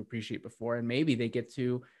able to appreciate before. And maybe they get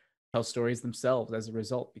to tell stories themselves as a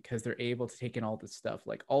result because they're able to take in all this stuff.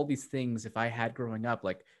 Like all these things, if I had growing up,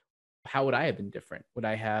 like how would I have been different? Would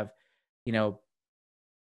I have, had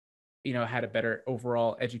a better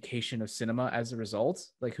overall education of cinema as a result?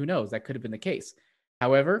 Like, who knows? That could have been the case.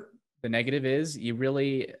 However, the negative is you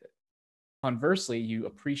really, conversely, you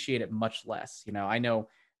appreciate it much less. I know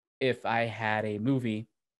if I had a movie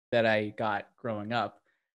that I got growing up,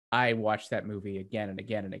 I watched that movie again and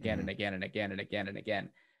again and again and again and again and again and again.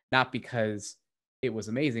 Not because it was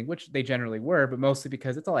amazing, which they generally were, but mostly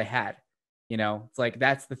because it's all I had. It's like,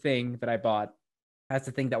 that's the thing that I bought. That's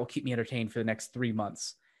the thing that will keep me entertained for the next 3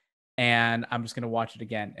 months. And I'm just going to watch it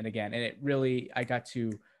again and again. And I got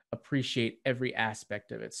to appreciate every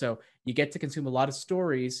aspect of it. So you get to consume a lot of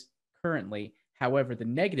stories currently. However, the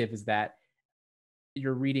negative is that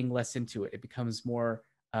you're reading less into it. It becomes more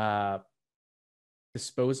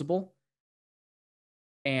disposable,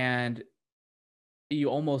 and you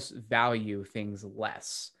almost value things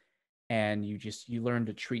less, and you learn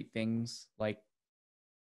to treat things like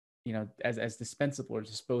as dispensable or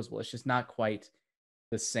disposable. It's just not quite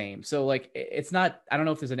the same. So like, it's not, I don't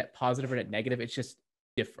know if there's a net positive or net negative. It's just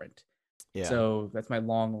different. Yeah. So that's my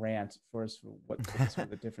long rant for what sort of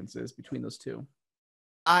the difference is between those two.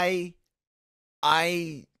 I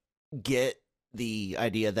get the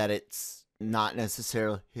idea that it's not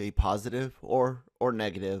necessarily positive or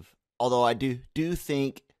negative, although I do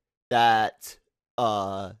think that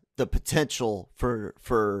the potential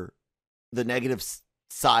for the negative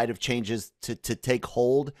side of changes to take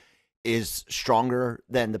hold is stronger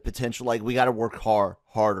than the potential. Like, we got to work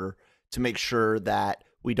harder to make sure that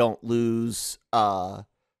we don't lose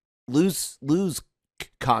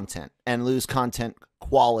content and lose content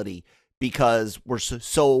quality because we're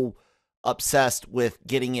so obsessed with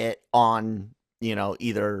getting it on,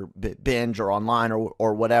 either binge or online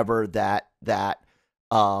or whatever that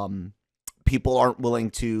people aren't willing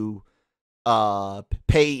to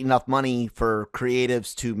pay enough money for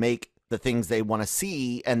creatives to make the things they want to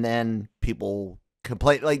see, and then people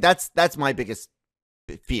complain. Like, that's my biggest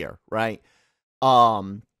fear, right?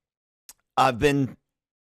 I've been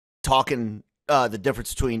talking the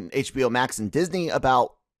difference between HBO Max and Disney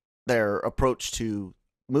about their approach to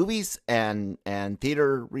movies and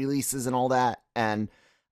theater releases and all that, and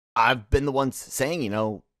I've been the one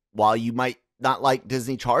saying, while you might not like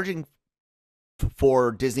Disney charging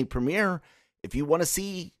for Disney Premiere, if you want to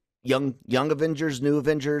see Young Avengers, New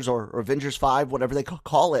Avengers, or Avengers 5, whatever they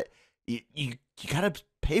call it, you gotta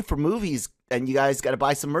pay for movies, and you guys gotta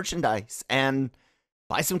buy some merchandise and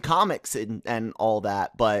buy some comics and all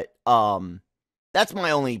that. But that's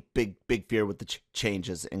my only big fear with the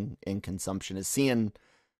changes in consumption, is seeing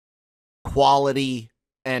quality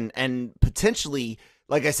and potentially,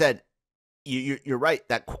 like I said, you're right,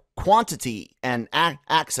 that quantity and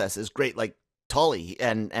access is great. Like Tully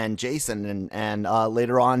and Jason and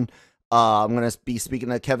later on, I'm going to be speaking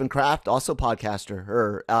to Kevin Kraft, also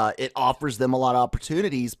podcaster. It offers them a lot of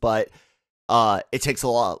opportunities, but it takes a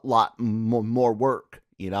lot more work,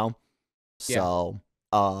 Yeah. So,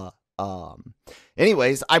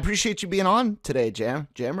 anyways, I appreciate you being on today,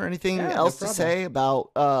 Jammer. Anything else to say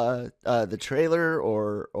about the trailer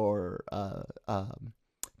or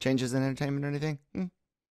changes in entertainment or anything?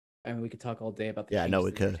 I mean, we could talk all day about the Yeah, I know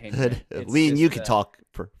we changes in could. entertainment. It's We and you just, could talk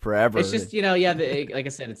for forever. It's just, like I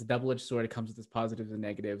said, it's a double-edged sword. It comes with its positives and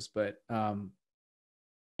negatives, but yeah,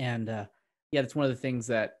 that's one of the things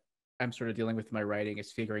that I'm sort of dealing with in my writing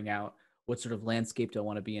is figuring out what sort of landscape do I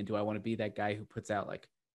want to be in. Do I want to be that guy who puts out like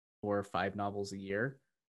 4 or 5 novels a year,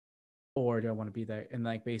 or do I want to be that and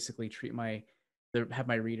like basically have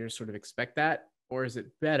my readers sort of expect that, or is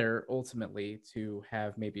it better ultimately to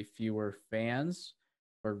have maybe fewer fans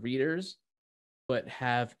or readers, but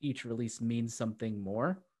have each release mean something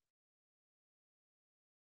more?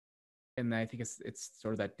 And I think it's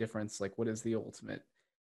sort of that difference. Like, what is the ultimate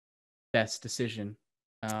best decision?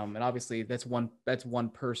 And obviously, that's one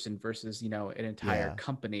person versus an entire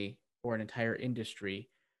company or an entire industry.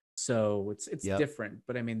 So it's different.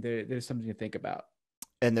 But I mean, there's something to think about.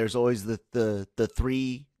 And there's always the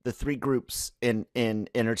three groups in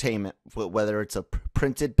entertainment, whether it's a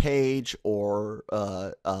printed page or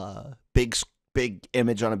big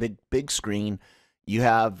image on a big screen. You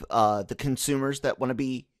have the consumers that want to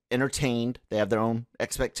be entertained. They have their own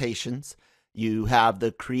expectations. You have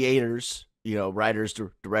the creators, writers,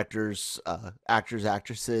 directors, actors,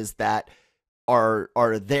 actresses that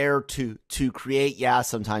are there to create. Yeah,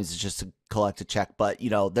 sometimes it's just to collect a check, but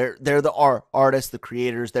they're the artists, the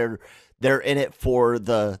creators. They're in it for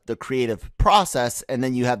the creative process, and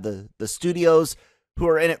then you have the studios who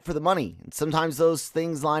are in it for the money. And sometimes those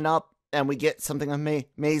things line up, and we get something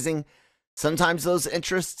amazing. Sometimes those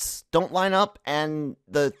interests don't line up, and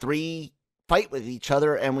the three fight with each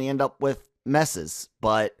other, and we end up with messes.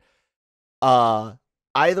 But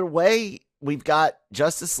either way, we've got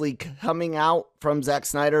Justice League coming out from Zack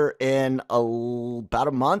Snyder in about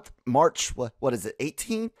a month. March, what is it,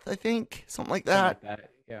 18th, I think? Something like that.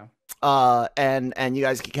 Yeah. And you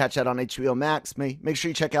guys can catch that on HBO Max. Make sure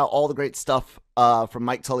you check out all the great stuff from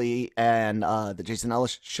Mike Tully and the Jason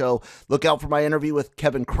Ellis Show. Look out for my interview with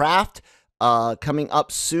Kevin Kraft coming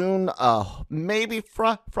up soon. Maybe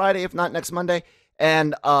Friday, if not next Monday.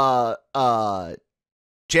 And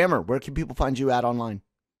Jammer, where can people find you at online?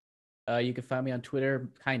 You can find me on Twitter,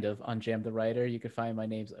 kind of, on Jam the Writer. You can find my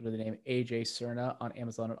names under the name AJ Cerna on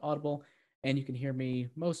Amazon and Audible. And you can hear me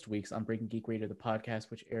most weeks on Breaking Geek Radio, the podcast,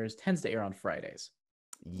 which tends to air on Fridays.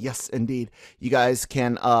 Yes, indeed. You guys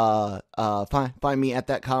can find me at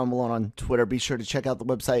that Colin Malone on Twitter. Be sure to check out the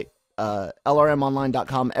website,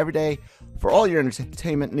 LRMonline.com, every day for all your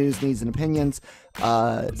entertainment news, needs, and opinions.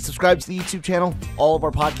 Subscribe to the YouTube channel. All of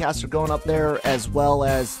our podcasts are going up there, as well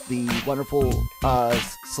as the wonderful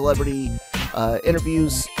celebrity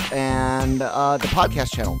interviews and the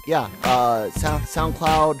podcast channel. Yeah,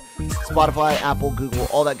 SoundCloud, Spotify, Apple, Google,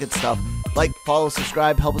 all that good stuff. Like, follow,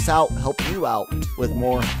 subscribe, help us out, help you out with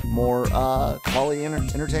more quality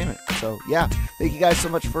entertainment. So yeah, thank you guys so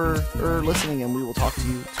much for listening, and we will talk to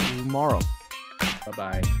you tomorrow.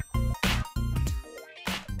 Bye-bye.